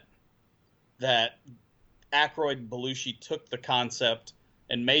upset that Aykroyd and Belushi took the concept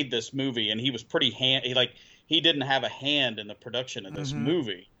and made this movie, and he was pretty he didn't have a hand in the production of this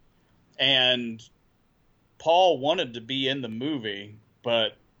movie. And Paul wanted to be in the movie,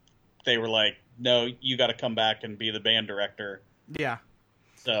 but they were like, "No, you got to come back and be the band director." Yeah.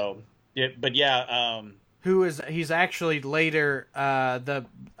 So, he's actually later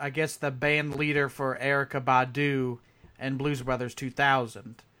the band leader for Erykah Badu and Blues Brothers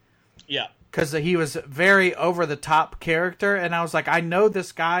 2000. Yeah. Because he was a very over the top character, and I was like, I know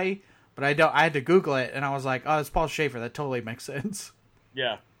this guy, but I don't. I had to Google it, and I was like, oh, it's Paul Schaefer. That totally makes sense.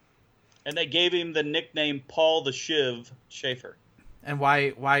 Yeah. And they gave him the nickname Paul the Shiv Schaefer. And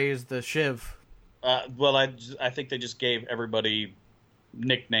why is the Shiv? Well, I think they just gave everybody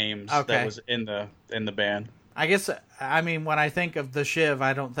nicknames that was in the band. I guess, when I think of the Shiv,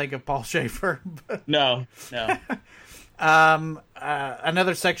 I don't think of Paul Schaefer. No.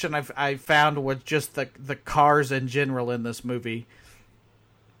 Another section I found was just the cars in general in this movie.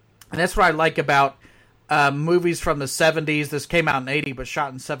 And that's what I like about movies from the 70s. This came out in 80, but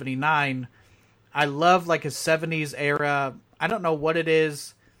shot in 79. I love like a 70s era. I don't know what it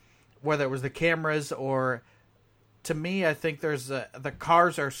is, whether it was the cameras or... To me, I think there's the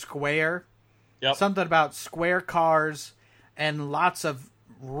cars are square. Yep. Something about square cars and lots of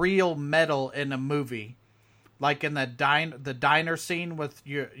real metal in a movie. Like in the diner scene with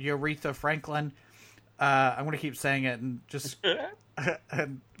Aretha Franklin. I'm going to keep saying it and just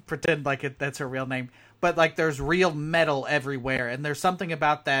pretend like that's her real name. But like, there's real metal everywhere, and there's something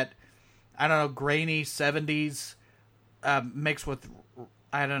about that, I don't know, grainy 70s mixed with,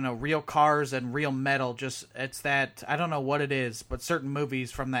 I don't know, real cars and real metal. Just, it's that, I don't know what it is, but certain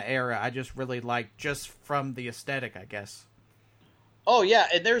movies from that era I just really like, just from the aesthetic, I guess. Oh yeah,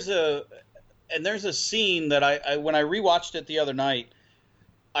 and there's a scene that I when I rewatched it the other night,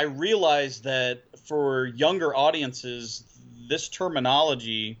 I realized that for younger audiences, this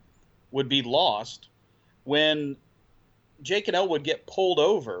terminology would be lost when Jake and Elwood get pulled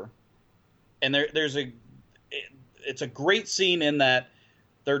over, and it's a great scene in that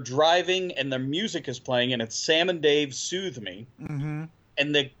they're driving and the music is playing, and it's Sam and Dave Soothe Me, Mm-hmm.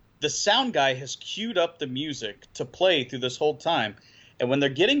 and the sound guy has queued up the music to play through this whole time, and when they're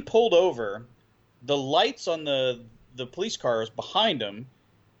getting pulled over, the lights on the police car is behind them,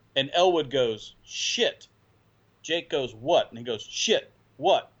 and Elwood goes, "Shit." Jake goes, "What?" And he goes, "Shit.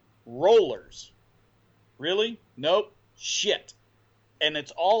 What? Rollers." "Really?" "Nope. Shit." And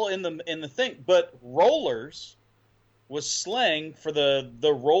it's all in the thing. But rollers was slang for the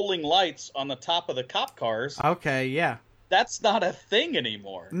rolling lights on the top of the cop cars. Okay, yeah. That's not a thing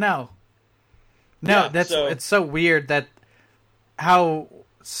anymore. No, Yeah, it's so weird that how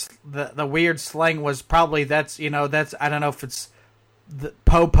the weird slang was probably that's I don't know if it's the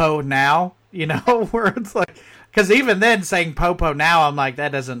popo now, where it's like, because even then saying popo now, I'm like,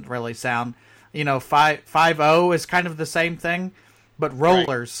 that doesn't really sound, 5-0 is kind of the same thing, but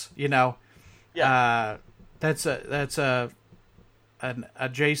rollers, Yeah. that's a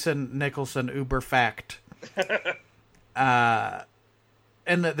Jason Nicholson Uber fact.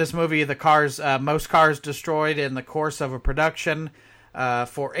 In this movie, the cars, most cars destroyed in the course of a production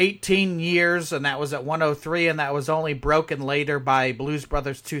for 18 years, and that was at 103, and that was only broken later by Blues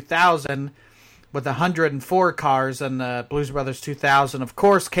Brothers 2000 with 104 cars, and Blues Brothers 2000, of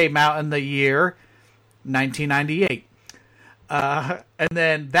course, came out in the year 1998. And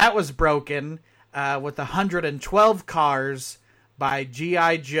then that was broken with 112 cars by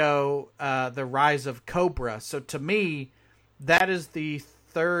G.I. Joe, The Rise of Cobra. So to me, that is the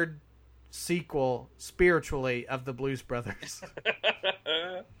third sequel spiritually of the Blues Brothers.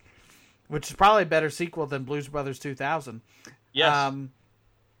 Which is probably a better sequel than Blues Brothers 2000. Yes.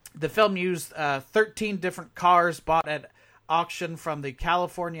 The film used 13 different cars bought at auction from the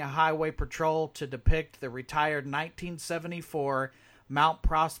California Highway Patrol to depict the retired 1974 Mount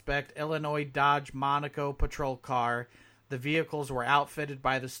Prospect, Illinois Dodge Monaco patrol car. The vehicles were outfitted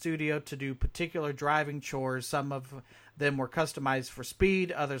by the studio to do particular driving chores. Some of them were customized for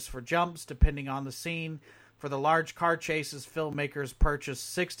speed, others for jumps, depending on the scene. For the large car chases, filmmakers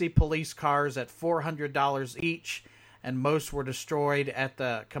purchased 60 police cars at $400 each, and most were destroyed at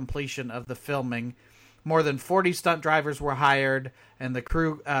the completion of the filming. More than 40 stunt drivers were hired, and the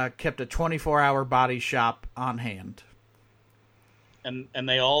crew kept a 24-hour body shop on hand. And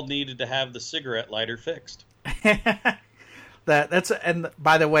they all needed to have the cigarette lighter fixed. And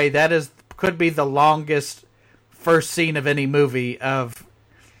by the way, could be the longest first scene of any movie of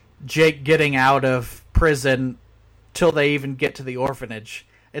Jake getting out of prison till they even get to the orphanage.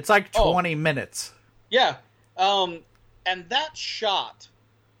 It's like 20 minutes. Yeah. And that shot,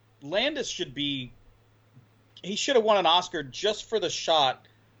 Landis he should have won an Oscar just for the shot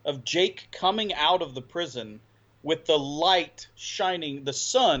of Jake coming out of the prison with the light shining, the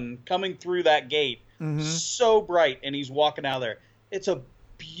sun coming through that gate. Mm-hmm. So bright, and he's walking out of there. It's a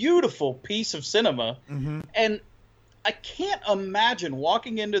beautiful piece of cinema, mm-hmm. and I can't imagine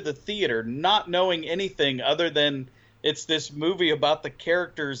walking into the theater not knowing anything other than it's this movie about the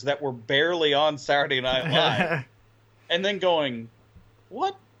characters that were barely on Saturday Night Live, and then going,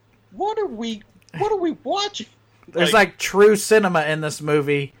 what are we watching? There's like true cinema in this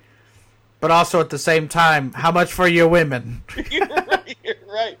movie, but also at the same time, how much for your women? You're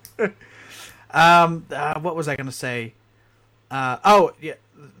right. What was I going to say? Yeah,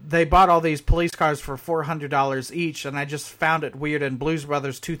 they bought all these police cars for $400 each, and I just found it weird in Blues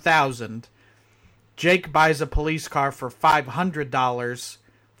Brothers 2000. Jake buys a police car for $500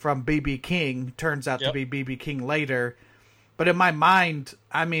 from B.B. King. Turns out to be B.B. King later. But in my mind,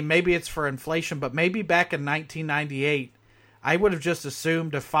 I mean, maybe it's for inflation, but maybe back in 1998, I would have just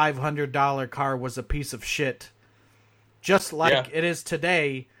assumed a $500 car was a piece of shit. Just like it is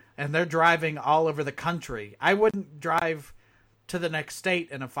today, and they're driving all over the country. I wouldn't drive to the next state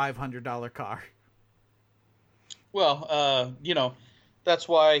in a $500 car. Well, that's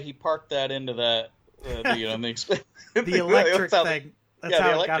why he parked that into that, the electric thing. That's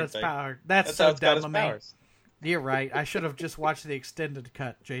how it got its power. That's so dumb of me. You're right. I should have just watched the extended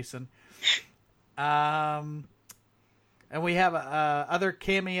cut, Jason. And we have other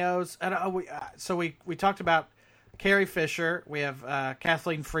cameos. And we talked about Carrie Fisher. We have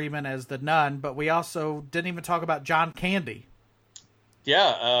Kathleen Freeman as the nun, but we also didn't even talk about John Candy.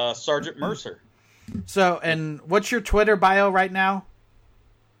 Yeah, Sergeant Mercer. So, and what's your Twitter bio right now?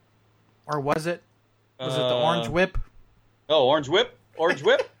 Or was it? Was it the Orange Whip? Oh, Orange Whip, Orange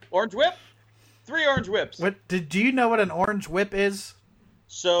Whip, Orange Whip. 3 orange whips. Do you know what an orange whip is?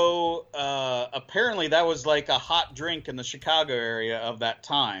 So apparently that was like a hot drink in the Chicago area of that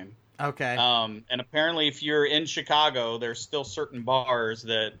time. Okay. And apparently if you're in Chicago, there's still certain bars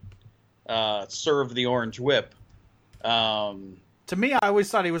that serve the orange whip. To me, I always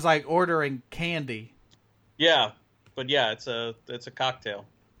thought he was like ordering candy. Yeah, but yeah, it's a cocktail.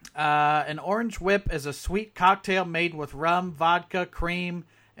 An orange whip is a sweet cocktail made with rum, vodka, cream,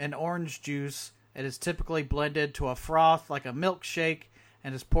 and orange juice. It is typically blended to a froth like a milkshake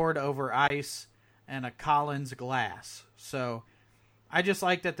and is poured over ice and a Collins glass. So I just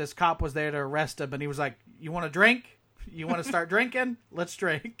like that this cop was there to arrest him, and he was like, "You want to drink? You want to start drinking? Let's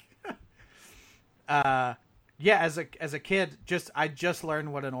drink." Yeah, as a kid, I just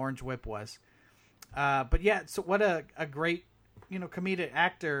learned what an orange whip was. But yeah, so what a great, comedic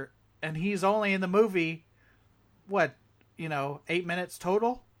actor, and he's only in the movie, 8 minutes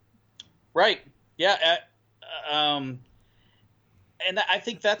total? Right. Yeah. And I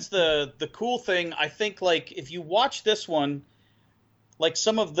think that's the cool thing. I think, like, if you watch this one, like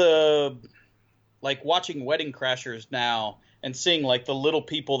some of the, like watching Wedding Crashers now and seeing like the little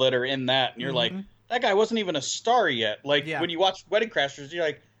people that are in that, and you're like, that guy wasn't even a star yet. Like when you watch Wedding Crashers, you're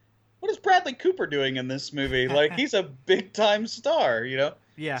like, what is Bradley Cooper doing in this movie? Like, he's a big time star,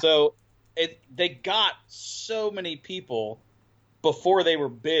 Yeah. So they got so many people before they were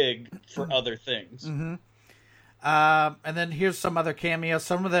big for other things. Mm-hmm. And then here's some other cameos.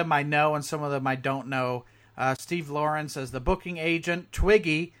 Some of them I know and some of them I don't know. Steve Lawrence as the booking agent.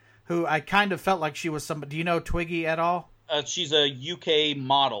 Twiggy, who I kind of felt like she was somebody. Do you know Twiggy at all? She's a UK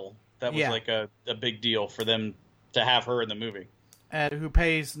model. That was like a big deal for them to have her in the movie. Who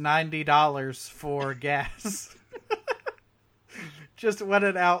pays $90 for gas. Just what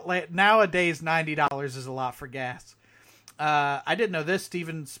an outlay. Nowadays, $90 is a lot for gas. I didn't know this.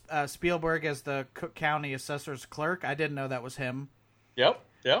 Steven Spielberg as the Cook County Assessor's Clerk. I didn't know that was him. Yep.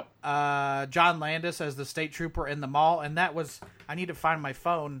 John Landis as the state trooper in the mall. And that was, I need to find my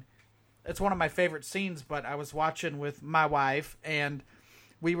phone. It's one of my favorite scenes, but I was watching with my wife, and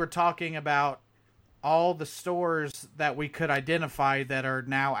we were talking about all the stores that we could identify that are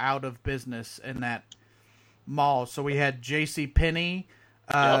now out of business in that mall. So we had JCPenney,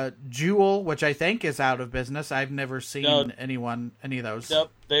 Jewel, which I think is out of business. I've never seen any of those.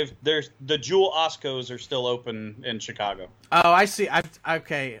 Yep, the Jewel Oscos are still open in Chicago. Oh, I see. I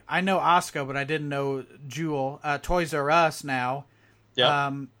know Osco, but I didn't know Jewel. Toys R Us now.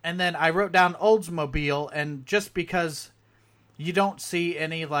 Yep. And then I wrote down Oldsmobile, and just because you don't see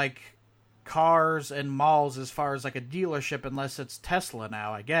any like cars and malls as far as like a dealership unless it's Tesla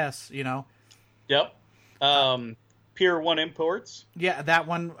now, I guess, Yep. Pier 1 Imports. Yeah, that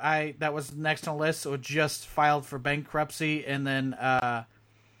one that was next on the list. So it just filed for bankruptcy, and then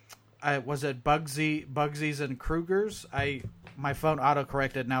was it Bugsies and Krugers? My phone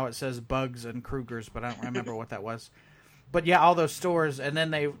autocorrected, now it says Bugs and Krugers, but I don't remember what that was. But yeah, all those stores, and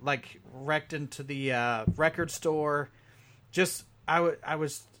then they like wrecked into the record store. I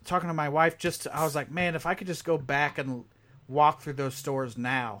was talking to my wife, I was like, man, if I could just go back and walk through those stores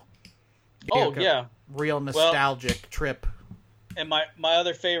now. Real nostalgic trip. And my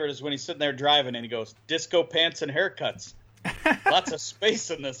other favorite is when he's sitting there driving and he goes, disco pants and haircuts. Lots of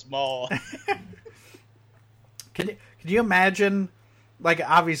space in this mall. Can you imagine, like,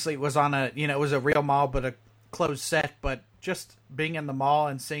 obviously it was on it was a real mall, but a closed set, but just being in the mall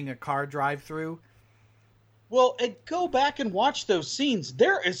and seeing a car drive through. Well, and go back and watch those scenes.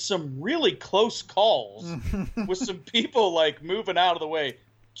 There is some really close calls with some people like moving out of the way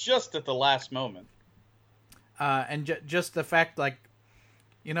just at the last moment. And just the fact, like,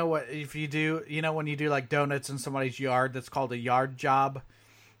 what, if you do, when you do like donuts in somebody's yard, that's called a yard job.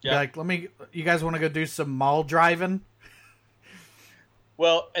 Yeah. Like, you guys want to go do some mall driving?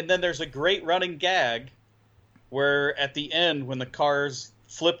 Well, and then there's a great running gag where at the end, when the cars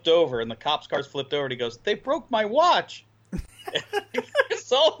flipped over and the cop's cars flipped over, and he goes, "They broke my watch."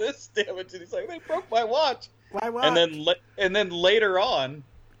 It's all this damage, and he's like, "They broke my watch." My watch. And then later on,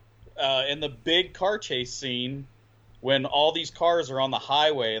 in the big car chase scene, when all these cars are on the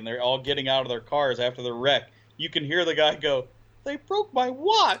highway and they're all getting out of their cars after the wreck, you can hear the guy go, "They broke my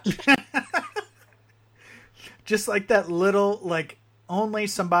watch." Just like that little, like, only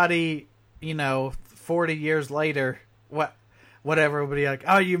somebody, 40 years later what everybody like,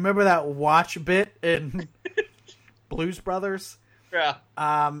 oh, you remember that watch bit in Blues Brothers? Yeah.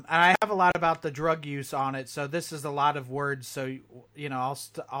 And I have a lot about the drug use on it, so this is a lot of words. So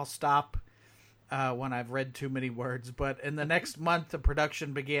I'll stop when I've read too many words. But in the next month, the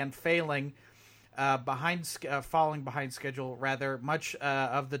production began falling behind schedule. Rather, much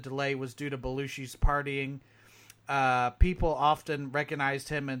of the delay was due to Belushi's partying. People often recognized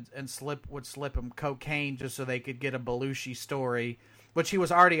him and would slip him cocaine just so they could get a Belushi story, which he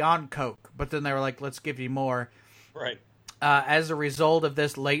was already on coke. But then they were like, "Let's give you more." Right. As a result of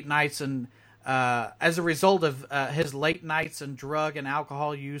this his late nights and drug and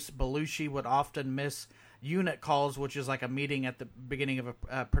alcohol use, Belushi would often miss unit calls, which is like a meeting at the beginning of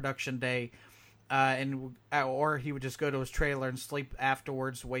a production day. Or he would just go to his trailer and sleep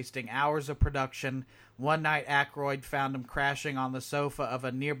afterwards, wasting hours of production. One night, Aykroyd found him crashing on the sofa of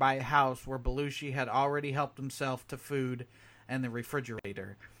a nearby house where Belushi had already helped himself to food and the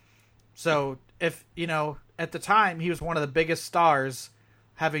refrigerator. So, at the time, he was one of the biggest stars,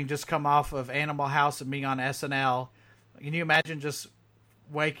 having just come off of Animal House and being on SNL. Can you imagine just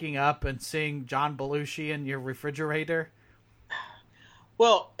waking up and seeing John Belushi in your refrigerator?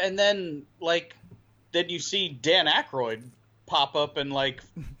 Well, and then, then you see Dan Aykroyd pop up and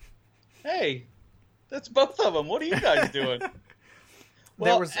hey, that's both of them. What are you guys doing?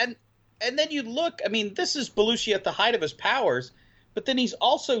 Well, and then you look, this is Belushi at the height of his powers, but then he's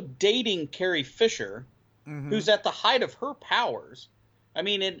also dating Carrie Fisher, who's at the height of her powers. I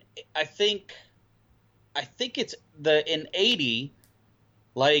think it's in 80,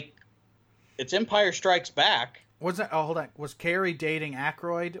 it's Empire Strikes Back. Was that? Oh, hold on. Was Carrie dating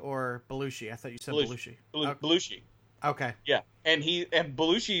Aykroyd or Belushi? I thought you said Belushi. Belushi. Okay. Yeah, and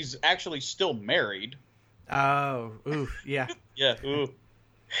Belushi's actually still married. Oh, ooh, yeah. Yeah, ooh.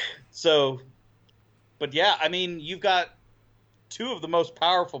 So, but yeah, you've got two of the most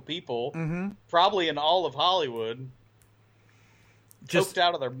powerful people, probably in all of Hollywood, just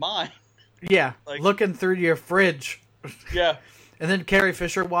out of their mind. Yeah, looking through your fridge. Yeah. And then Carrie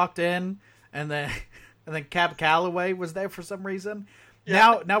Fisher walked in, and then Cab Calloway was there for some reason.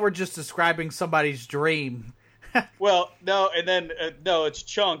 Yeah. Now we're just describing somebody's dream. Well, no, and then no, it's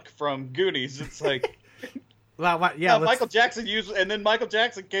Chunk from Goonies. It's like, well, yeah. Michael Jackson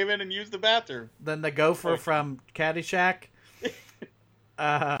came in and used the bathroom. Then the gopher from Caddyshack.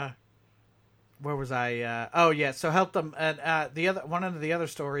 Where was I? Oh yeah, so helped them. And one of the other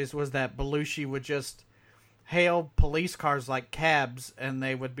stories was that Belushi would just hail police cars like cabs, and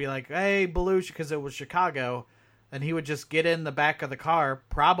they would be like, "Hey, Belushi," because it was Chicago, and he would just get in the back of the car,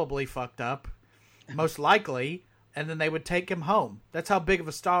 probably fucked up, most likely, and then they would take him home. That's how big of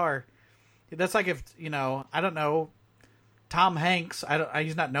a star. That's like if I don't know, Tom Hanks.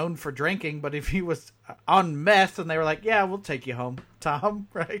 He's not known for drinking, but if he was on meth and they were like, "Yeah, we'll take you home, Tom,"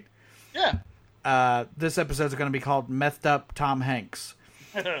 right? Yeah. This episode is going to be called "Methed Up Tom Hanks."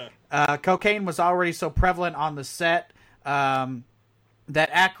 Cocaine was already so prevalent on the set that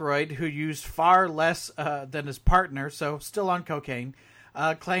Aykroyd, who used far less than his partner, so still on cocaine,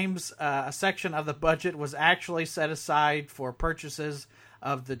 claims a section of the budget was actually set aside for purchases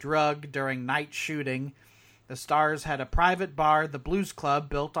of the drug during night shooting. The stars had a private bar, the Blues Club,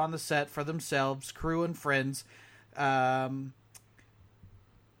 built on the set for themselves, crew and friends. And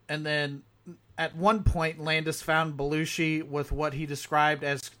then at one point, Landis found Belushi with what he described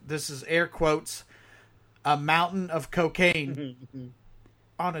as, this is air quotes, a mountain of cocaine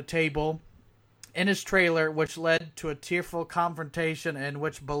on a table in his trailer, which led to a tearful confrontation in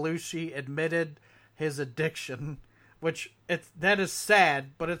which Belushi admitted his addiction. That is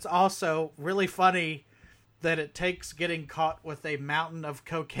sad, but it's also really funny that it takes getting caught with a mountain of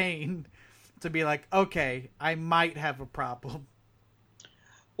cocaine to be like, okay, I might have a problem.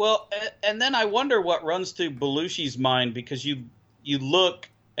 Well, and then I wonder what runs through Belushi's mind, because you look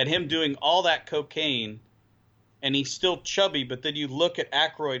at him doing all that cocaine, and he's still chubby, but then you look at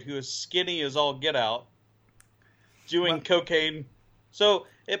Aykroyd, who is skinny as all get out, doing cocaine. So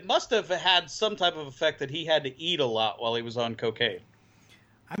it must have had some type of effect that he had to eat a lot while he was on cocaine.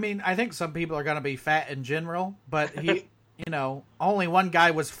 I think some people are going to be fat in general, but he, only one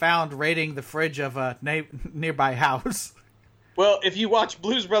guy was found raiding the fridge of a nearby house. Well, if you watch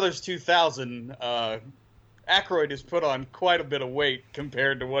Blues Brothers 2000, Aykroyd has put on quite a bit of weight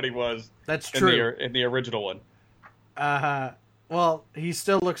compared to what he was. That's true. In the original one. Well, he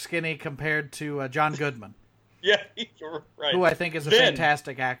still looks skinny compared to John Goodman. Yeah, you're right. Who I think is a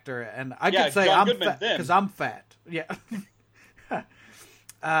fantastic actor, and I could say I'm fat because I'm fat. Yeah.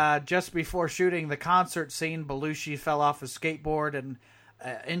 Just before shooting the concert scene, Belushi fell off his skateboard and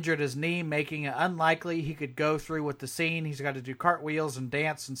injured his knee, making it unlikely he could go through with the scene. He's got to do cartwheels and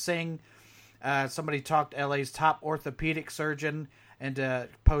dance and sing. Somebody talked LA's top orthopedic surgeon into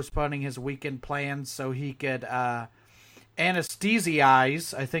postponing his weekend plans so he could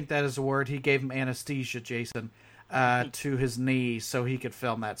anesthesize, I think that is the word. He gave him anesthesia, Jason, to his knee so he could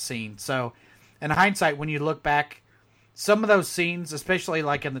film that scene. So, in hindsight, when you look back, some of those scenes, especially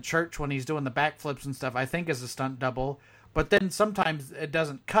like in the church when he's doing the backflips and stuff, I think is a stunt double. But then sometimes it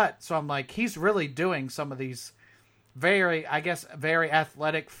doesn't cut. So I'm like, he's really doing some of these very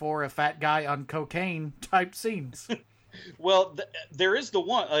athletic for a fat guy on cocaine type scenes. Well, there is the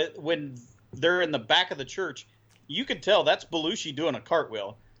one when they're in the back of the church. You can tell that's Belushi doing a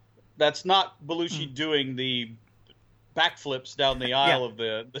cartwheel. That's not Belushi doing the backflips down the aisle of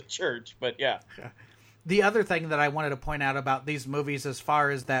the church. But yeah. The other thing that I wanted to point out about these movies, as far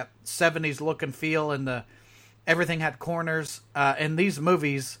as that 70s look and feel, and everything had corners in these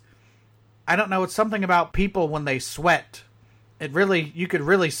movies, I don't know, it's something about people when they sweat. You could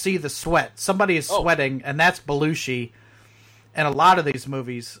really see the sweat. Somebody is sweating, and that's Belushi. In a lot of these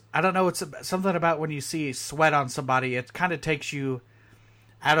movies, I don't know, it's something about when you see sweat on somebody, it kind of takes you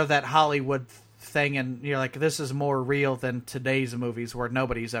out of that Hollywood thing, and you're like, this is more real than today's movies where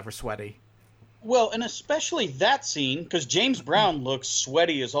nobody's ever sweaty. Well, and especially that scene, because James Brown looks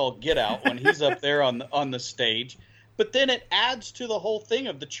sweaty as all get out when he's up there on the stage. But then it adds to the whole thing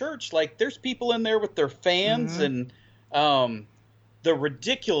of the church. Like, there's people in there with their fans, and the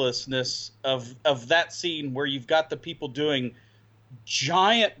ridiculousness of that scene where you've got the people doing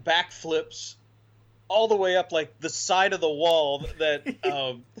giant backflips all the way up, like, the side of the wall that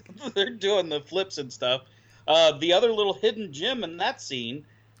they're doing the flips and stuff. The other little hidden gem in that scene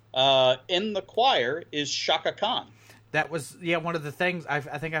in the choir is Shaka Khan. That was, one of the things. I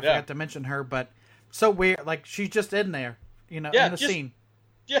think I forgot to mention her, but so weird. Like, she's just in there, in the scene.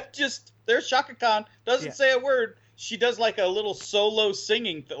 Yeah, there's Shaka Khan. Doesn't say a word. She does like a little solo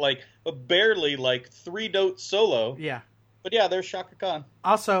singing, like a barely like 3-note solo. Yeah. But yeah, there's Shaka Khan.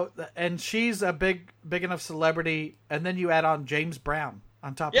 Also, and she's a big enough celebrity, and then you add on James Brown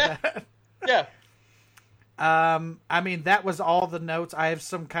on top of that. Yeah. I mean, that was all the notes. I have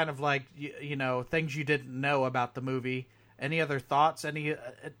some kind of like, things you didn't know about the movie. Any other thoughts?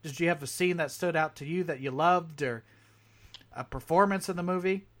 Did you have a scene that stood out to you that you loved, or a performance in the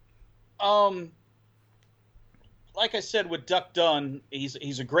movie? Like I said, with Duck Dunn,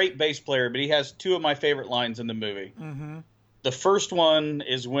 he's a great bass player, but he has two of my favorite lines in the movie. Mm-hmm. The first one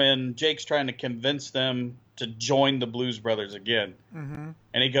is when Jake's trying to convince them to join the Blues Brothers again. Mm-hmm.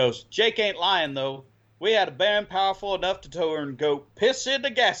 And he goes, "Jake ain't lying, though. We had a band powerful enough to turn go piss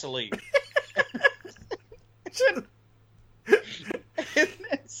into gasoline."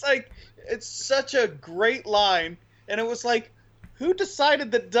 It's like, it's such a great line. And it was like, who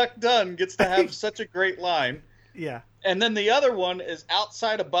decided that Duck Dunn gets to have such a great line? Yeah. And then the other one is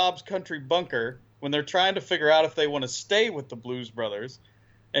outside of Bob's Country Bunker when they're trying to figure out if they want to stay with the Blues Brothers.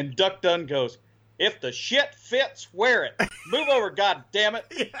 And Duck Dunn goes, "If the shit fits, wear it. Move over, God damn it."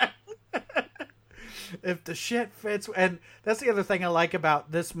 Yeah. If the shit fits. And that's the other thing I like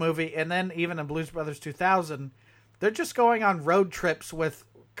about this movie. And then even in Blues Brothers 2000, they're just going on road trips with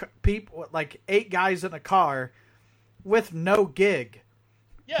people, like 8 guys in a car with no gig.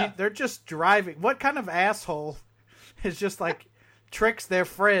 Yeah. They're just driving. What kind of asshole is just like tricks their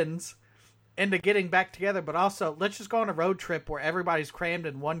friends into getting back together, but also let's just go on a road trip where everybody's crammed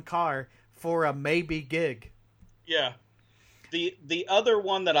in one car for a maybe gig. Yeah. The other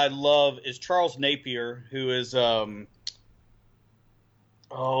one that I love is Charles Napier, who is Tucker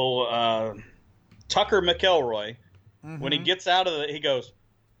McElroy. Mm-hmm. When he gets out of he goes,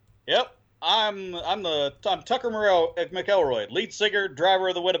 "Yep, I'm Tucker McElroy, lead singer, driver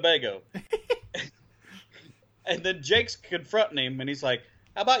of the Winnebago." And then Jake's confronting him, and he's like,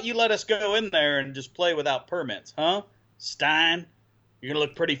 "How about you let us go in there and just play without permits, huh, Stein? You're going to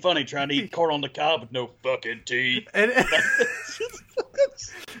look pretty funny trying to eat corn on the cob with no fucking teeth."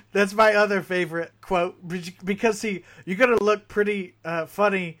 That's my other favorite quote, because you're going to look pretty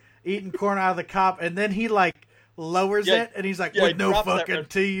funny eating corn out of the cob, and then he like lowers it, and he's like, with no fucking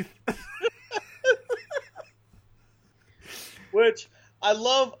teeth. Which I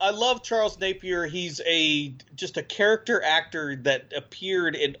love Charles Napier. He's just a character actor that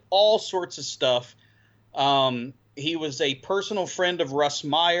appeared in all sorts of stuff. He was a personal friend of Russ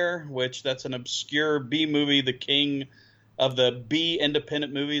Meyer, which that's an obscure B movie, the king of the B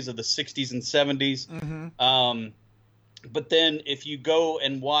independent movies of the 60s and 70s. Mm-hmm. But then if you go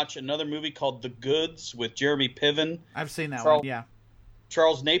and watch another movie called The Goods with Jeremy Piven. I've seen that one, yeah.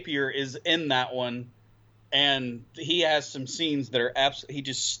 Charles Napier is in that one. and he has some scenes that are absolutely, he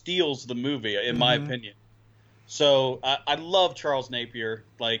just steals the movie, in my opinion. So I love Charles Napier,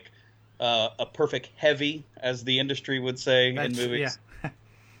 like a perfect heavy, as the industry would say in movies. Yeah.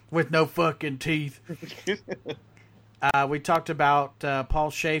 With no fucking teeth. We talked about Paul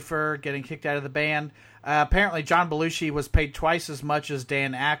Schaefer getting kicked out of the band. Apparently, John Belushi was paid twice as much as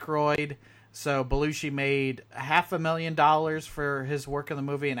Dan Aykroyd. So Belushi made $500,000 for his work in the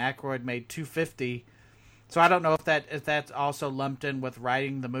movie, and Aykroyd made $250,000. So I don't know if that's also lumped in with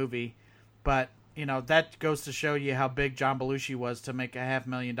writing the movie, but you know that goes to show you how big John Belushi was to make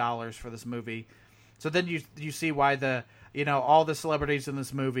 $500,000 for this movie. So then you see why all the celebrities in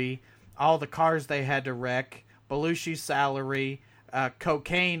this movie, all the cars they had to wreck, Belushi's salary,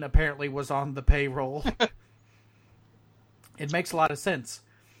 cocaine apparently was on the payroll. It makes a lot of sense.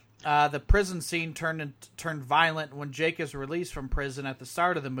 The prison scene turned violent when Jake is released from prison at the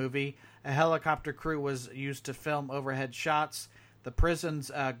start of the movie. A helicopter crew was used to film overhead shots. The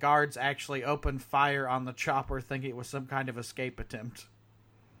prison's guards actually opened fire on the chopper, thinking it was some kind of escape attempt.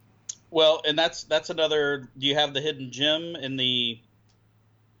 Well, and that's another. Do you have the hidden gem in the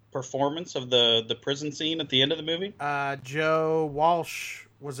performance of the prison scene at the end of the movie? Joe Walsh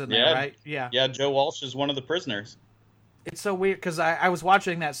was in there, right? Yeah. Yeah, Joe Walsh is one of the prisoners. It's so weird because I was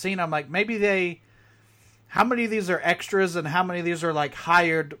watching that scene. I'm like, how many of these are extras and how many of these are like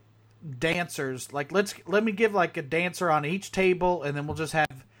hired dancers? Like, let me give like a dancer on each table, and then we'll just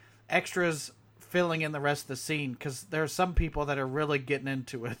have extras filling in the rest of the scene, because there are some people that are really getting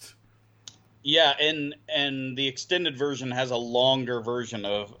into it. Yeah, and the extended version has a longer version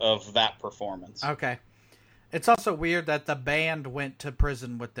of that performance. Okay. It's also weird that the band went to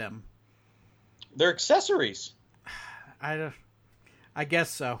prison with them. They're accessories. I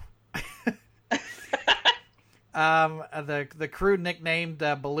guess so. The crew nicknamed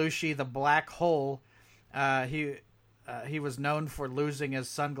Belushi the Black Hole. He was known for losing his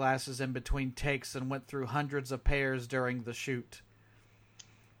sunglasses in between takes and went through hundreds of pairs during the shoot.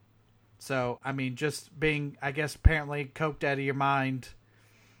 So, I mean, just being, I guess, apparently coked out of your mind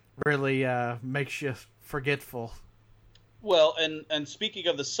really makes you forgetful. Well, and speaking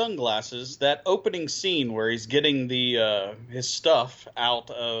of the sunglasses, that opening scene where he's getting the his stuff out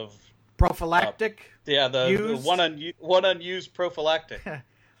of prophylactic, the one unused prophylactic,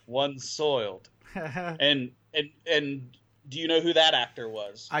 one soiled, and do you know who that actor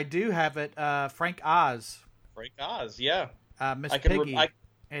was? I do have it. Frank Oz. Frank Oz, yeah. Miss Piggy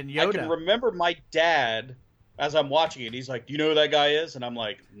and Yoda. I can remember my dad as I'm watching it. He's like, "Do you know who that guy is?" And I'm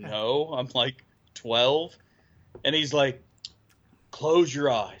like, "No." I'm like 12, and he's like, "Close your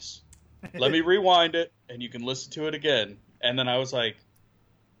eyes. Let me rewind it, and you can listen to it again." And then I was like,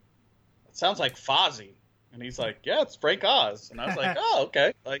 "It sounds like Fozzie." And he's like, "Yeah, it's Frank Oz." And I was like, "Oh,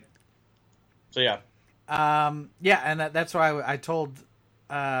 okay." Like, so yeah. Yeah, and that's why I told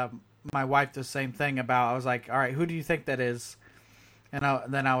my wife the same thing about. I was like, "All right, who do you think that is?" And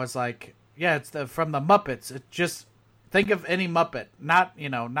then I was like, "Yeah, it's from the Muppets." It just think of any Muppet, not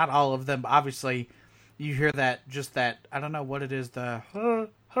all of them. But obviously, you hear that I don't know what it is, the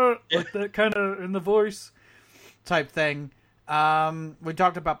like that kind of in the voice type thing. We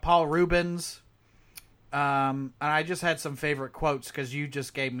talked about Paul Rubens, and I just had some favorite quotes because you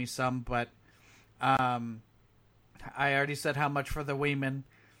just gave me some, but I already said how much for the Weeman.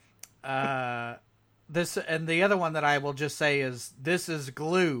 This and the other one that I will just say is, "This is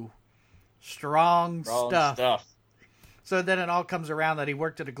glue, strong stuff." So then it all comes around that he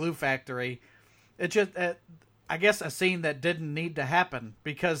worked at a glue factory. It just, I guess, a scene that didn't need to happen,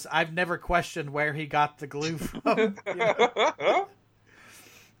 because I've never questioned where he got the glue from.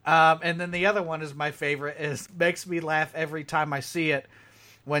 And then the other one is my favorite. Makes me laugh every time I see it.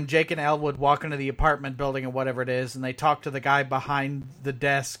 When Jake and Elwood walk into the apartment building or whatever it is, and they talk to the guy behind the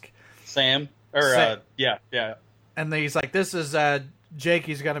desk, Sam. Yeah. And he's like, "This is Jake.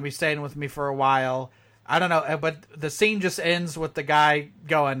 He's going to be staying with me for a while." I don't know, but the scene just ends with the guy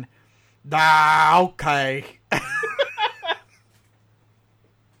going, okay.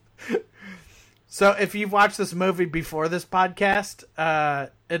 So if you've watched this movie before this podcast,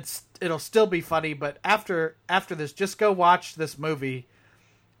 it'll still be funny. But after this, just go watch this movie,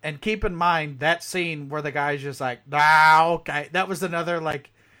 and keep in mind that scene where the guy's just like, okay. That was another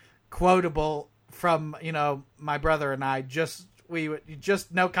like quotable from my brother and I. We would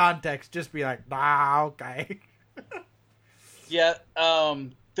just no context, just be like, okay. Yeah.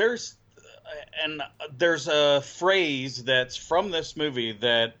 There's a phrase that's from this movie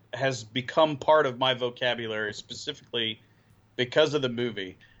that has become part of my vocabulary specifically because of the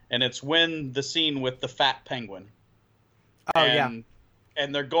movie, and it's when the scene with the fat penguin. Oh, yeah.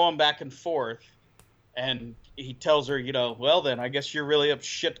 And they're going back and forth, And he tells her, well, then I guess you're really up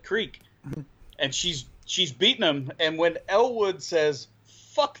shit creek. And she's beating him. And when Elwood says,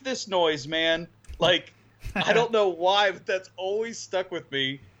 "Fuck this noise, man," like, I don't know why, but that's always stuck with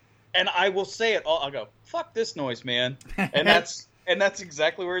me. And I will say it. I'll go, "Fuck this noise, man," and that's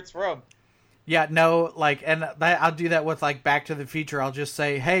exactly where it's from. Yeah, no, like, and I'll do that with like Back to the Future. I'll just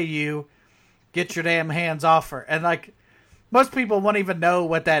say, "Hey, you, get your damn hands off her," and like most people won't even know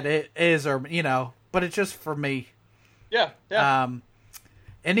what that is, or but it's just for me. Yeah.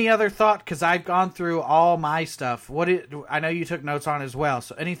 Any other thought? Because I've gone through all my stuff. I know you took notes on as well.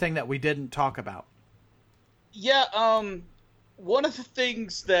 So anything that we didn't talk about? Yeah. One of the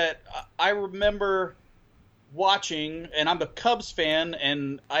things that I remember watching, and I'm a Cubs fan,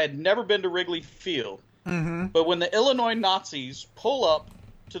 and I had never been to Wrigley Field. Mm-hmm. But when the Illinois Nazis pull up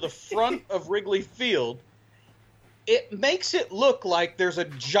to the front of Wrigley Field, it makes it look like there's a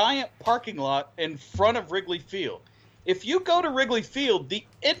giant parking lot in front of Wrigley Field. If you go to Wrigley Field, the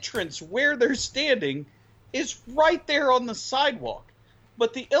entrance where they're standing is right there on the sidewalk.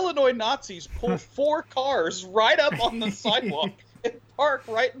 But the Illinois Nazis pull 4 cars right up on the sidewalk and park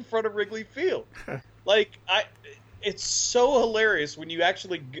right in front of Wrigley Field. Like, it's so hilarious when you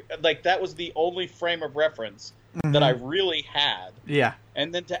actually, like, that was the only frame of reference that I really had. Yeah.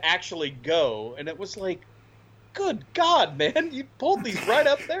 And then to actually go, and it was like, good God, man, you pulled these right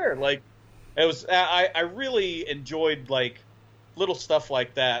up there. Like, it was, I really enjoyed, like, little stuff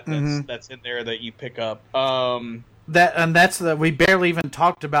like that that's in there that you pick up. We barely even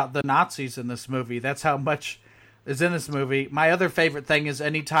talked about the Nazis in this movie. That's how much is in this movie. My other favorite thing is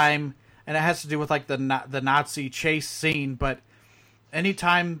anytime, and it has to do with like the Nazi chase scene, but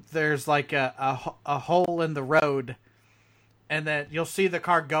anytime there's like a hole in the road, and then you'll see the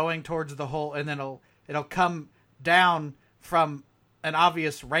car going towards the hole, and then it'll come down from an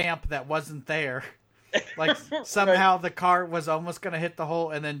obvious ramp that wasn't there. Like somehow the car was almost going to hit the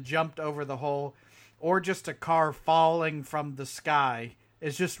hole and then jumped over the hole, or just a car falling from the sky.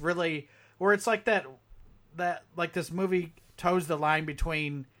 It's just really where it's like that like this movie toes the line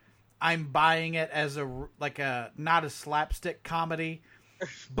between I'm buying it as not a slapstick comedy,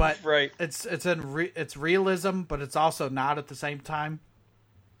 but right. it's realism, but it's also not at the same time.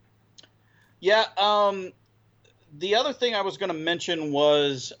 Yeah. The other thing I was going to mention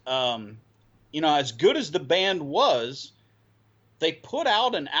was, as good as the band was, they put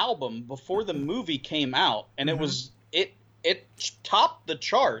out an album before the movie came out, and it topped the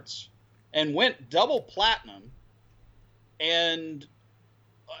charts and went double platinum. And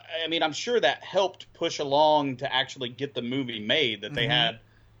I mean, I'm sure that helped push along to actually get the movie made, that they had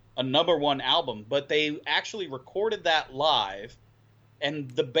a #1 album, but they actually recorded that live, and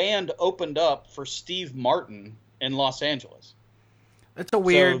the band opened up for Steve Martin in Los Angeles. That's a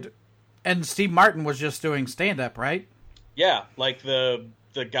weird. And Steve Martin was just doing stand-up, right? Yeah, like the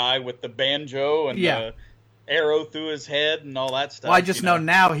guy with the banjo and the arrow through his head and all that stuff. Well, I just know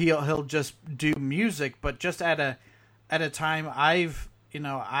now he'll just do music, but just at a time I've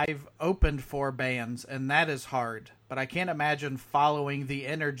opened for bands, and that is hard. But I can't imagine following the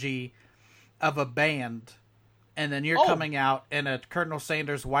energy of a band, and then you're coming out in a Colonel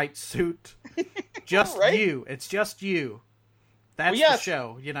Sanders white suit. Just right? You. It's just you. That's the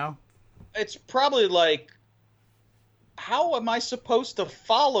show, It's probably like, how am I supposed to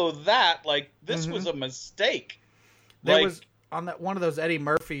follow that? Like, this was a mistake. There was on that one of those Eddie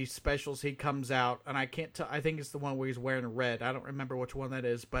Murphy specials, he comes out, and I can't tell. I think it's the one where he's wearing red. I don't remember which one that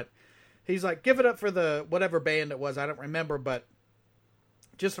is, but he's like, give it up for the whatever band it was. I don't remember, but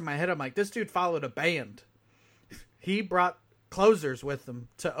just in my head, I'm like, this dude followed a band. He brought closers with him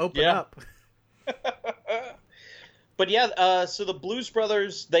to open up. But so the Blues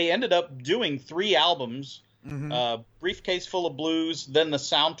Brothers, they ended up doing 3 albums, Briefcase Full of Blues, then the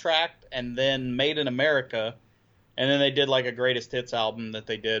soundtrack, and then Made in America. And then they did like a greatest hits album that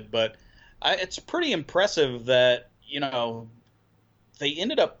they did. But it's pretty impressive that, they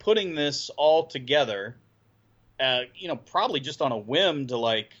ended up putting this all together, probably just on a whim to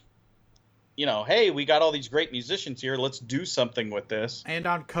like, hey, we got all these great musicians here. Let's do something with this. And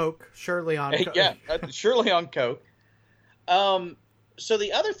on coke. Surely on coke. Yeah, surely on coke. So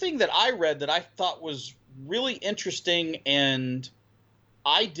the other thing that I read that I thought was really interesting, and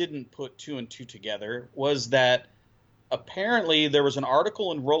I didn't put 2 and 2 together, was that apparently there was an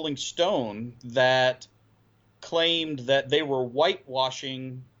article in Rolling Stone that claimed that they were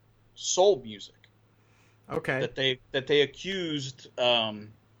whitewashing soul music. Okay. That they accused, the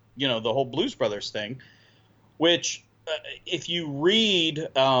whole Blues Brothers thing, which if you read,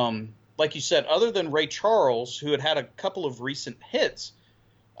 like you said, other than Ray Charles, who had a couple of recent hits,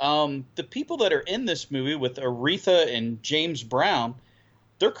 the people that are in this movie with Aretha and James Brown,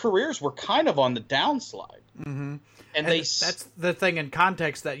 their careers were kind of on the downslide. Mm-hmm. And that's the thing in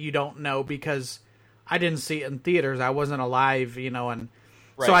context that you don't know, because I didn't see it in theaters. I wasn't alive, and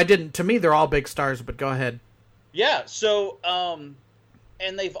right. So I didn't. To me, they're all big stars. But go ahead. Yeah. So,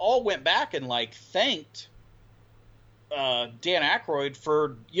 and they've all went back and thanked Dan Aykroyd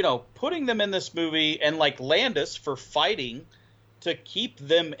for putting them in this movie, and Landis for fighting to keep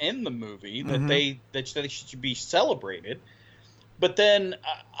them in the movie. That mm-hmm. they should be celebrated. But then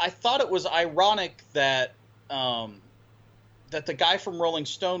I thought it was ironic that that the guy from Rolling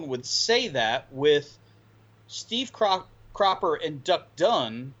Stone would say that, with Steve Cropper and Duck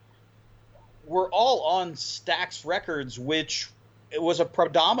Dunn were all on Stax Records, which it was a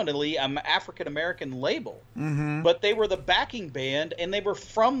predominantly African-American label. Mm-hmm. But they were the backing band, and they were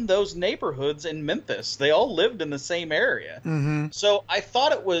from those neighborhoods in Memphis. They all lived in the same area. Mm-hmm. So I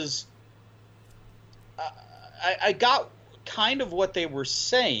thought it was I got kind of what they were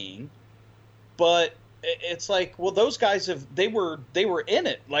saying, but it's well, those guys they were in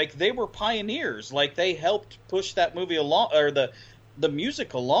it. They were pioneers. They helped push that movie along, or the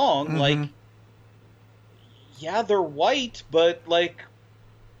music along. Mm-hmm. Yeah, they're white, but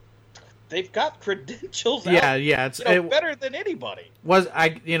they've got credentials. Yeah, it's better than anybody.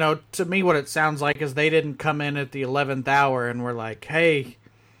 To me, what it sounds like is they didn't come in at the 11th hour and were like, "Hey,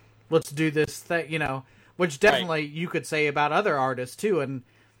 let's do this thing," which definitely right. You could say about other artists too. And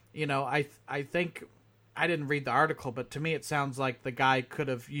I think, I didn't read the article, but to me it sounds like the guy could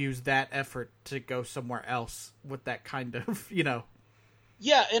have used that effort to go somewhere else with that kind of,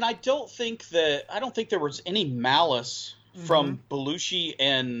 Yeah, and I don't think there was any malice mm-hmm. from Belushi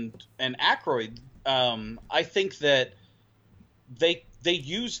and Aykroyd. I think that they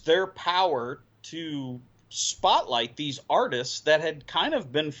used their power to spotlight these artists that had kind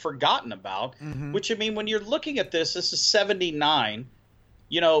of been forgotten about. Mm-hmm. Which, when you're looking at this is 79.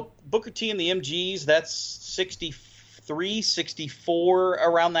 Booker T and the MGs, that's 63, 64,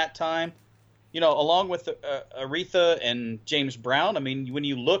 around that time. Along with Aretha and James Brown. When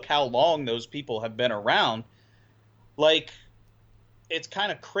you look how long those people have been around, it's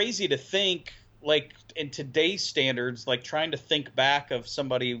kind of crazy to think, in today's standards, trying to think back of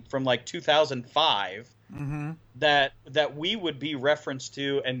somebody from 2005 mm-hmm. that we would be referenced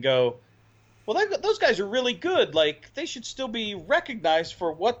to and go, well, those guys are really good. They should still be recognized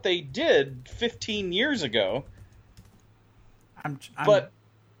for what they did 15 years ago.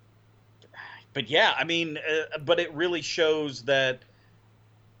 But yeah, but it really shows that,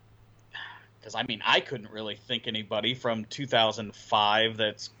 because I couldn't really think anybody from 2005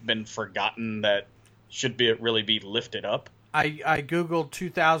 that's been forgotten that should really be lifted up. I googled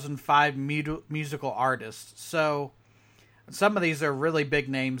 2005 musical artists. So some of these are really big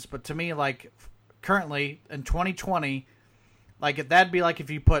names, but to me, currently in 2020, that'd be if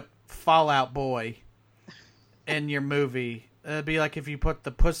you put Fall Out Boy in your movie. It'd be if you put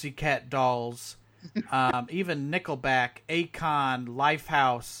the Pussycat Dolls, even Nickelback, Akon,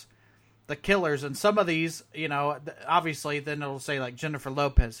 Lifehouse, The Killers, and some of these, obviously then it'll say Jennifer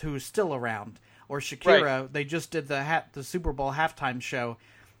Lopez, who's still around, or Shakira. Right. They just did the Super Bowl halftime show.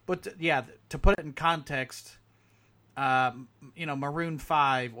 But to put it in context, Maroon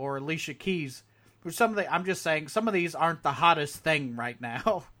 5 or Alicia Keys, I'm just saying some of these aren't the hottest thing right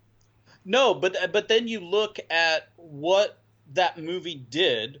now. No, but then you look at what that movie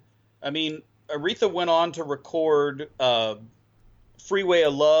did. Aretha went on to record Freeway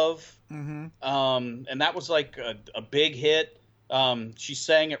of Love, mm-hmm. And that was a big hit. She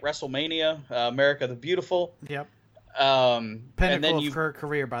sang at WrestleMania, America the Beautiful. Yep. Pinnacle of her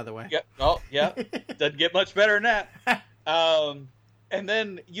career, by the way. Yeah. Oh, yeah. Doesn't get much better than that. And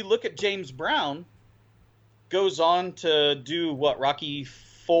then you look at James Brown, goes on to do Rocky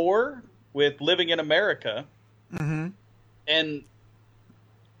IV with Living in America. Mm-hmm. And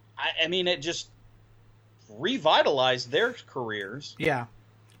it just revitalized their careers. Yeah.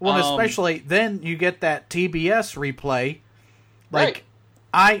 Well, especially then you get that TBS replay. Right.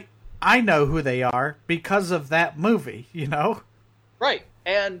 I know who they are because of that movie, Right.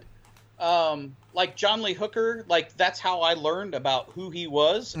 And John Lee Hooker, that's how I learned about who he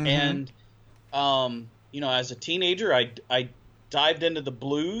was. Mm-hmm. And as a teenager, I dived into the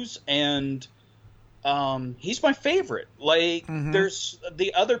blues, and he's my favorite. Mm-hmm. There's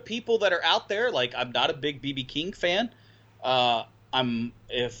the other people that are out there. I'm not a big B.B. King fan. If I'm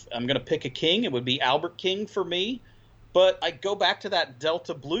going to pick a king, it would be Albert King for me. But I go back to that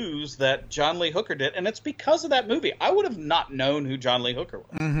Delta blues that John Lee Hooker did, and it's because of that movie. I would have not known who John Lee Hooker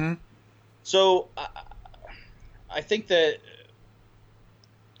was. Mm-hmm. So I think that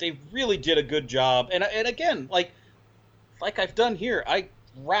they really did a good job. And again, like I've done here, I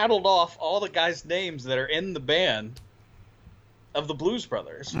rattled off all the guys' names that are in the band of the Blues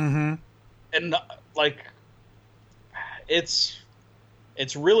Brothers. Mm-hmm. And like, it's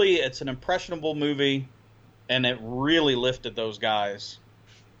an impressionable movie, and it really lifted those guys.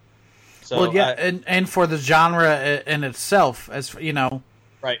 So well, yeah, and for the genre in itself, as you know,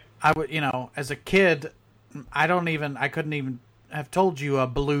 right. I would, as a kid, I couldn't even have told you a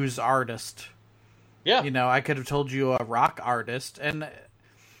blues artist. Yeah. I could have told you a rock artist, and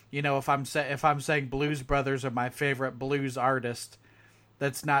if I'm saying Blues Brothers are my favorite blues artist,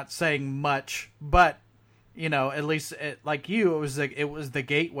 that's not saying much, but at least it was the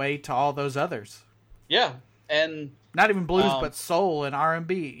gateway to all those others. Yeah, and not even blues, but soul and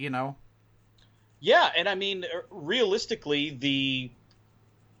R&B. Yeah, and I mean, realistically, the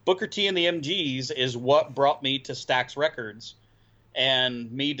Booker T and the MGs is what brought me to Stax Records,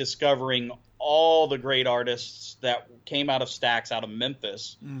 and me discovering all the great artists that came out of Stax, out of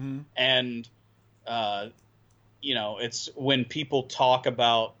Memphis. Mm-hmm. And it's when people talk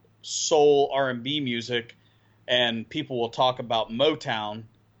about soul R&B music, and people will talk about Motown,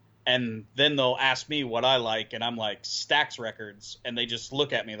 and then they'll ask me what I like, and I'm like, Stax Records, and they just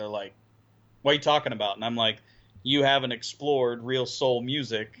look at me, they're like, what are you talking about? And I'm like, you haven't explored real soul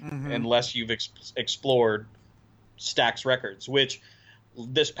music unless you've explored Stax Records, which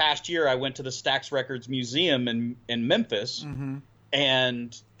this past year I went to the Stax Records Museum in Memphis,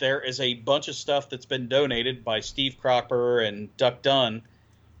 and there is a bunch of stuff that's been donated by Steve Cropper and Duck Dunn,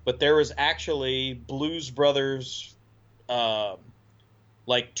 but there was actually Blues Brothers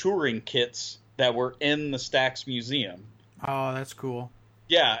like touring kits that were in the Stax Museum. Oh, that's cool.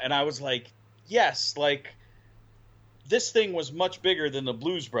 Yeah, and I was like, yes, like this thing was much bigger than the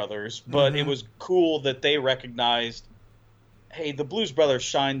Blues Brothers, but it was cool that they recognized, hey, the Blues Brothers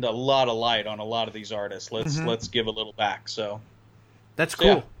shined a lot of light on a lot of these artists. Let's give a little back. So that's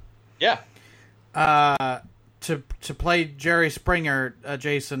cool. Yeah. To play Jerry Springer,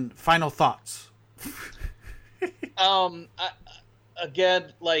 Jason, final thoughts.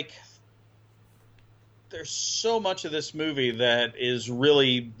 Again, like, there's so much of this movie that is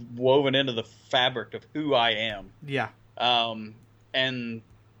really woven into the fabric of who I am. Yeah. And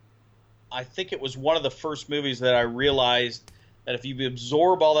I think it was one of the first movies that I realized that if you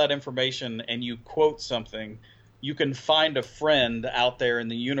absorb all that information and you quote something, you can find a friend out there in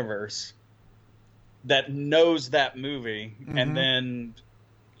the universe that knows that movie, and then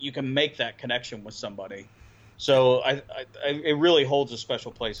you can make that connection with somebody. So it really holds a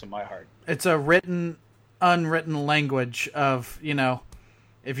special place in my heart. It's a unwritten language of,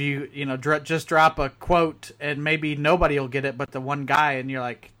 if you, just drop a quote and maybe nobody will get it but the one guy, and you're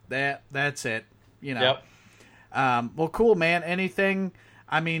like, that's it, Yep. Well, cool, man. Anything,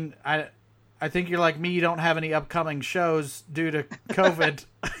 I mean, I think you're like me, you don't have any upcoming shows due to COVID.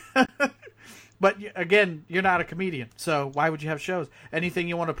 But again, you're not a comedian, so why would you have shows? Anything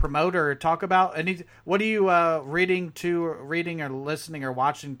you want to promote or talk about? What are you reading or listening or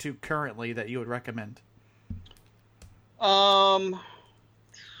watching to currently that you would recommend? Well,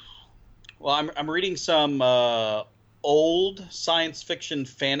 I'm reading some old science fiction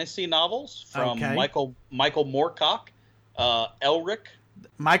fantasy novels from Michael Moorcock, Elric.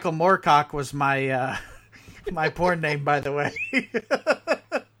 Michael Moorcock was my my porn name, by the way.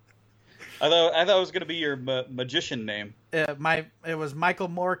 I thought it was going to be your magician name. It was Michael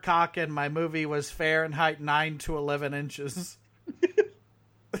Moorcock, and my movie was Fahrenheit 9 to 11 inches.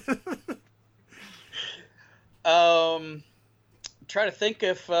 Try to think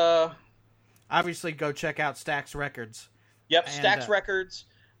if obviously go check out Stax Records. Yep, Stax Records.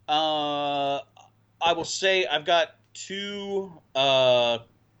 I will say I've got two new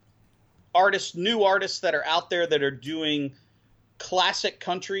artists that are out there that are doing classic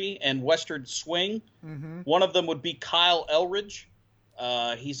country and western swing. One of them would be Kyle Elridge.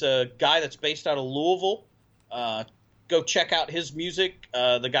 He's a guy that's based out of Louisville. Go check out his music.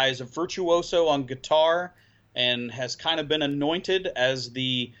 The guy is a virtuoso on guitar and has kind of been anointed as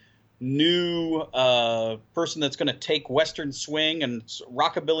the new person that's going to take western swing and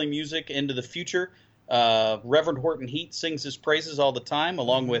rockabilly music into the future. Reverend Horton Heat sings his praises all the time,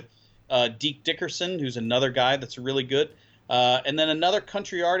 along with Deke Dickerson, who's another guy that's really good. And then another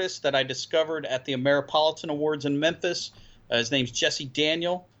country artist that I discovered at the Ameripolitan Awards in Memphis. His name's Jesse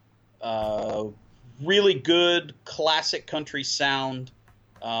Daniel. Really good classic country sound.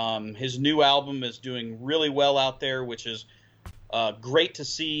 His new album is doing really well out there, which is great to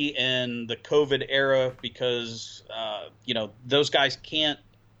see in the COVID era because, those guys can't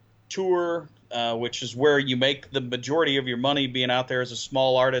tour, which is where you make the majority of your money being out there as a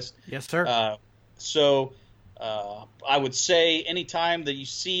small artist. Yes, sir. So I would say anytime that you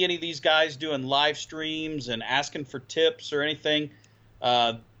see any of these guys doing live streams and asking for tips or anything,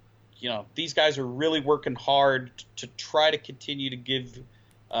 these guys are really working hard to try to continue to give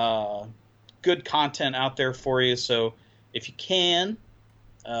good content out there for you. So if you can,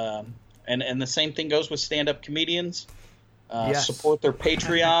 and the same thing goes with stand-up comedians, yes. Support their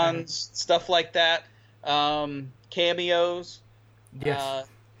Patreons, stuff like that, cameos. Yes.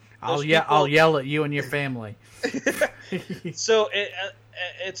 I'll yell at you and your family. So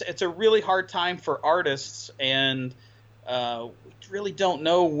it's a really hard time for artists, and we really don't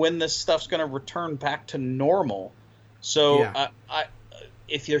know when this stuff's going to return back to normal. So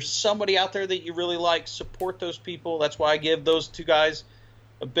if there's somebody out there that you really like, support those people. That's why I give those two guys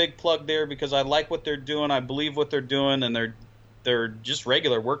a big plug there, because I like what they're doing. I believe what they're doing, and they're just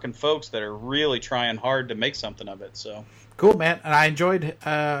regular working folks that are really trying hard to make something of it. So cool, man. And I enjoyed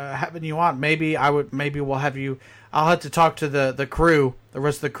having you on. Maybe we'll have you. I'll have to talk to the crew, the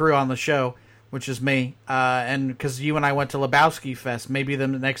rest of the crew on the show, which is me. And because you and I went to Lebowski Fest, maybe the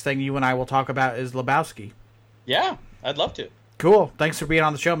next thing you and I will talk about is Lebowski. Yeah, I'd love to. Cool. Thanks for being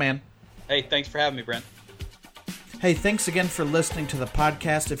on the show, man. Hey, thanks for having me, Brent. Hey, thanks again for listening to the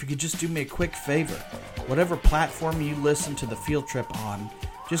podcast. If you could just do me a quick favor, whatever platform you listen to the Field Trip on,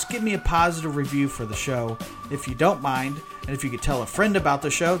 just give me a positive review for the show, if you don't mind. And if you could tell a friend about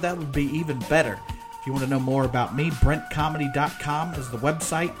the show, that would be even better. If you want to know more about me, BrentComedy.com is the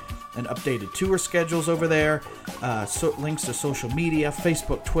website, and updated tour schedules over there, links to social media,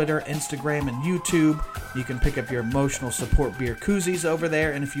 Facebook, Twitter, Instagram, and YouTube. You can pick up your emotional support beer koozies over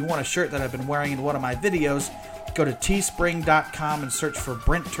there, and if you want a shirt that I've been wearing in one of my videos, go to teespring.com and search for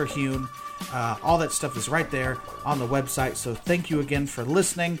Brent Terhune. All that stuff is right there on the website, so thank you again for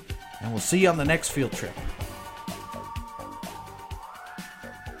listening, and we'll see you on the next Field Trip.